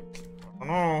guess, but like, I don't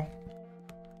know.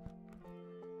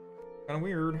 Kind of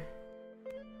weird.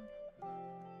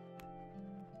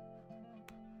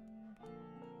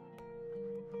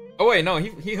 Oh wait, no,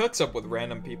 he hooks up with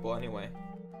random people anyway.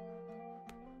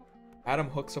 Adam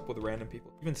hooks up with random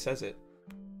people. Even says it.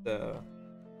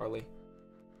 Harley.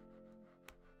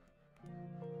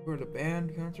 We were at a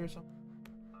band concert or something.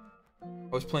 I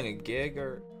was playing a gig,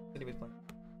 or said he was playing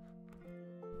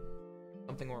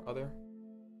something or other.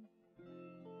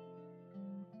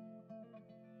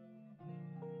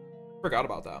 Forgot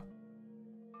about that.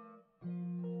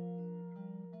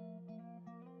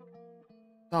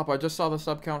 Stop, I just saw the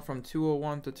sub count from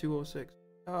 201 to 206.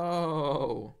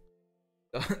 Oh.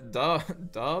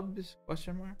 Dubs?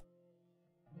 Question mark?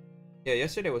 Yeah,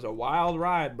 yesterday was a wild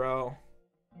ride, bro.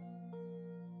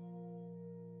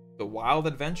 The wild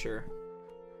adventure.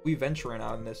 We venturing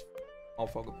out in this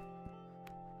motherfucker.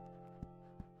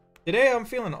 Today I'm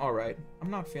feeling alright.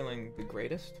 I'm not feeling the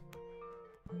greatest.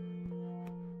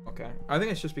 Okay. I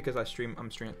think it's just because I'm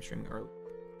streaming early.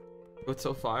 What's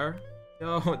so fire?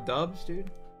 Yo, dubs, dude.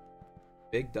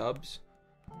 Big dubs.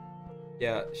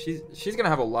 Yeah, she's gonna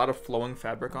have a lot of flowing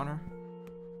fabric on her.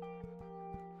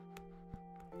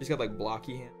 She's got like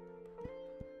blocky hand.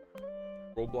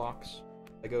 Roblox.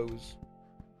 Legos.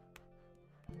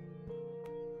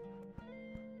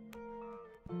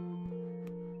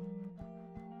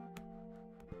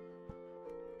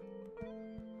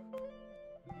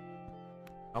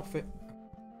 Outfit.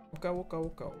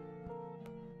 Waka.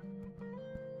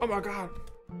 Oh my god.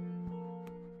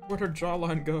 Where'd her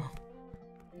jawline go?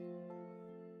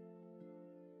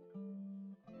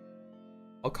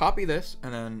 I'll copy this,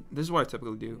 and then this is what I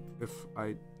typically do if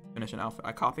I finish an outfit.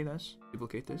 I copy this,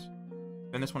 duplicate this,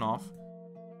 turn this one off,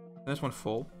 turn this one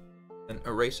full, and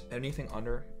erase anything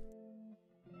under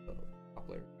the top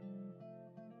layer.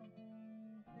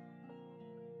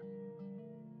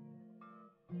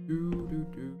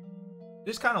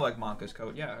 This is kind of like Maka's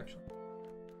code, yeah, actually.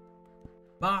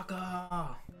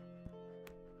 Maka!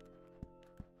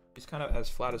 He's kind of as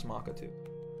flat as Maka, too.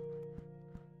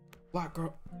 Flat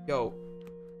girl. Yo,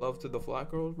 love to the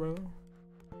flat girls, bro.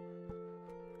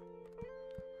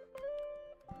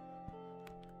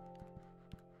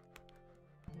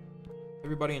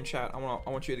 Everybody in chat, I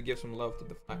want you to give some love to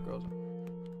the flat girls.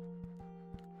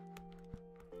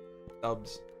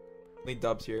 Dubs. Only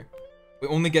dubs here. We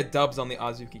only get dubs on the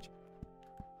Azuki.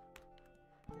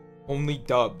 Only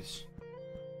dubs.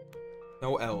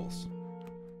 No L's.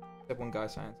 Except one guy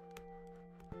signs.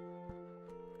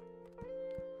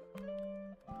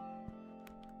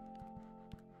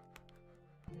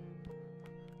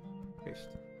 Paste.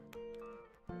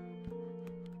 I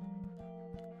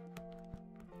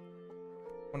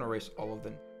want to erase all of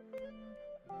them.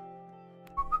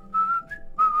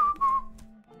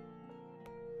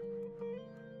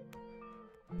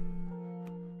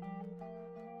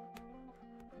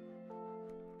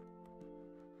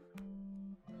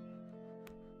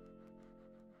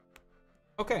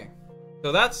 Okay,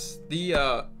 so that's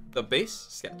the base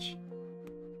sketch.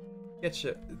 Sketch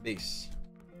base.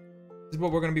 This is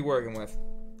what we're gonna be working with,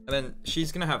 and then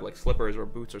she's gonna have like slippers or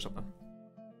boots or something.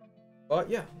 But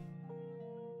yeah,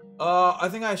 I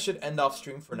think I should end off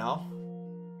stream for now.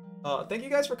 Thank you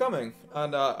guys for coming,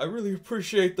 and I really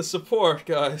appreciate the support,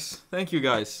 guys. Thank you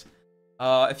guys.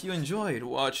 If you enjoyed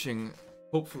watching,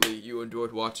 hopefully you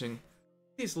enjoyed watching,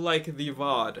 please like the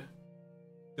VOD.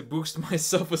 To boost my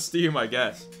self-esteem, I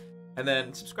guess. And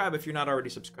then subscribe if you're not already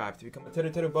subscribed to become a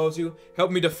Teru Bozu. Help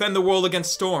me defend the world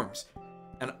against storms.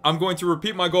 And I'm going to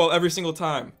repeat my goal every single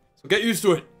time. So get used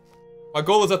to it. My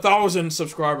goal is 1,000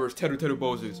 subscribers. Teru Teru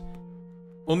Bozus.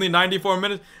 Only 94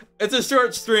 minutes. It's a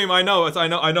short stream. I know. I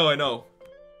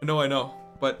know.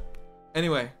 But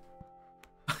anyway,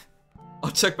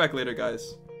 I'll check back later,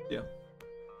 guys. Yeah.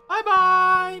 Bye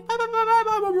bye. Bye bye bye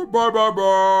bye bye bye bye bye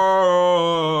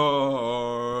bye.